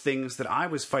those things that I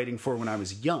was fighting for when I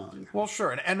was young. Well,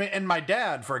 sure, and my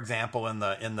dad, for example, in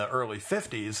the early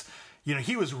 50s,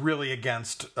 he was really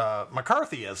against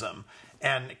McCarthyism,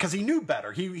 and because he knew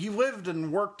better, he lived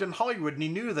and worked in Hollywood, and he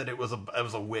knew that it was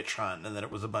a witch hunt and that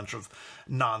it was a bunch of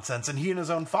nonsense. And he and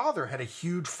his own father had a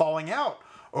huge falling out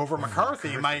over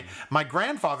McCarthy. My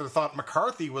grandfather thought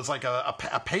McCarthy was like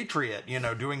a patriot,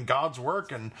 doing God's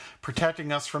work and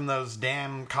protecting us from those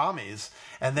damn commies.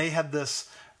 And they had this.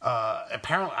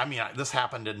 Apparently, this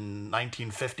happened in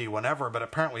 1950, whenever, but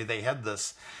apparently they had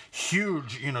this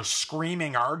huge,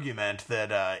 screaming argument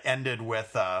that ended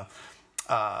with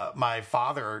my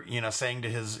father, saying to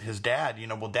his dad,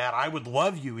 well, Dad, I would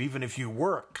love you even if you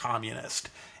were a communist.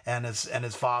 And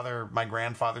his father, my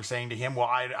grandfather, saying to him, well,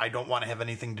 I don't want to have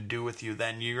anything to do with you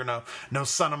then. You're no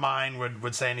son of mine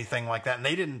would say anything like that. And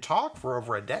they didn't talk for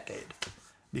over a decade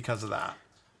because of that.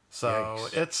 So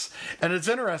Yikes. it's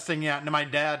interesting. Yeah, my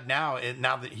dad now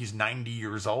that he's 90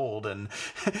 years old and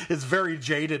is very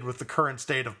jaded with the current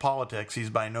state of politics. He's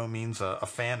by no means a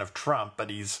fan of Trump, but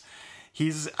he's.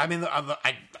 I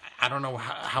don't know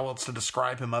how else to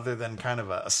describe him other than kind of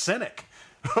a cynic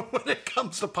when it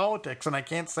comes to politics, and I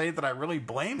can't say that I really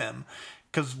blame him.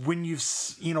 Because when you've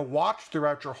watched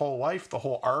throughout your whole life the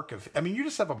whole arc of, you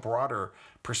just have a broader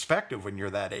perspective when you're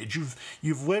that age.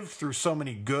 You've lived through so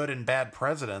many good and bad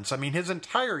presidents. His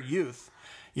entire youth,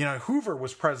 Hoover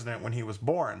was president when he was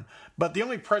born, but the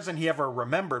only president he ever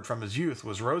remembered from his youth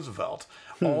was Roosevelt,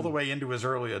 all the way into his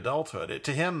early adulthood.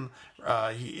 To him,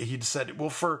 he'd said,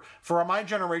 well, for my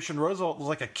generation, Roosevelt was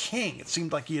like a king. It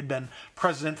seemed like he had been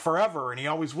president forever, and he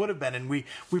always would have been. And we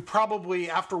probably,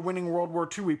 after winning World War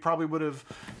II, we probably would have,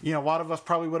 a lot of us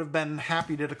probably would have been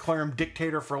happy to declare him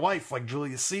dictator for life, like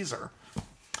Julius Caesar.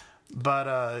 But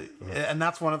and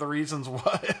that's one of the reasons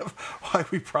why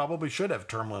we probably should have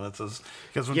term limits, is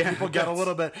because when people get a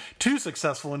little bit too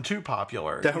successful and too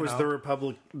popular. That was the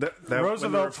Republic.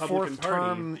 Roosevelt's fourth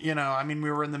term. We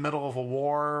were in the middle of a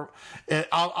war.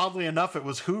 Oddly enough, it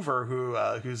was Hoover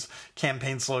whose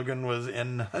campaign slogan was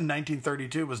in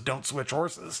 1932 was "Don't switch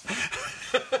horses."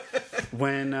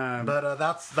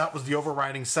 That was the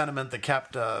overriding sentiment that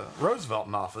kept Roosevelt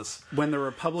in office. When the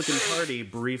Republican Party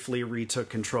briefly retook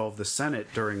control of the Senate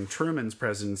during Truman's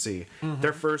presidency,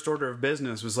 their first order of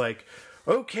business was like,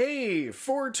 okay,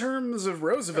 4 terms of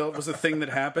Roosevelt was a thing that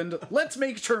happened. Let's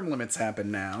make term limits happen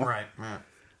now. Right.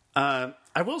 Yeah.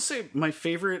 I will say my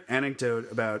favorite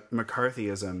anecdote about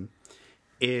McCarthyism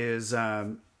is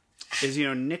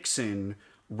Nixon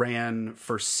ran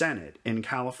for Senate in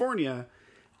California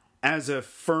as a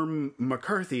firm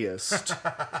McCarthyist,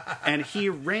 and he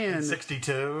ran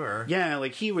 62 or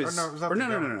like he was no, it was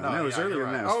earlier than that. It was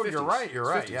 50s. You're right. You're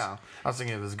right. 50s. Yeah, I was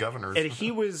thinking of his governors. And he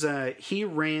was he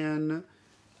ran.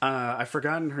 I've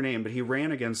forgotten her name, but he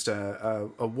ran against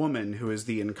a woman who is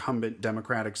the incumbent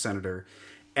Democratic senator,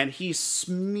 and he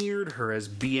smeared her as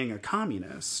being a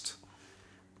communist.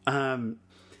 And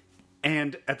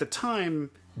at the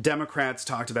time, Democrats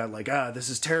talked about this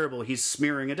is terrible. He's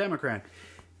smearing a Democrat.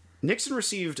 Nixon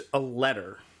received a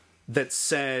letter that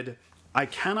said, I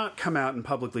cannot come out and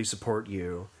publicly support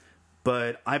you,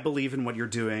 but I believe in what you're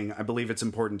doing. I believe it's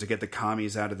important to get the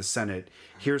commies out of the Senate.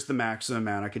 Here's the maximum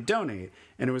amount I could donate.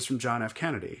 And it was from John F.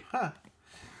 Kennedy. Huh.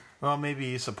 Well,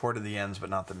 maybe he supported the ends, but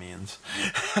not the means.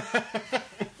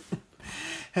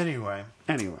 Anyway.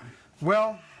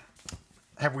 Well,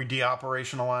 have we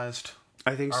deoperationalized?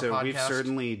 I think our so. podcast? We've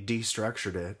certainly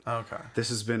destructured it. Okay. This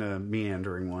has been a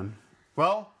meandering one.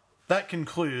 Well, that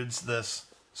concludes this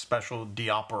special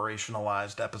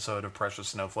deoperationalized episode of Precious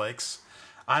Snowflakes.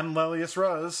 I'm Lelius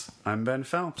Rose. I'm Ben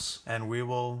Phelps. And we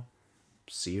will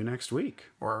see you next week.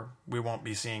 Or we won't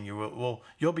be seeing you.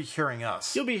 You'll be hearing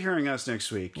us. You'll be hearing us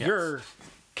next week. Yes. You're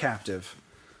captive.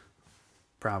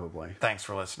 Probably. Thanks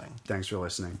for listening. Thanks for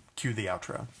listening. Cue the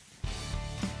outro.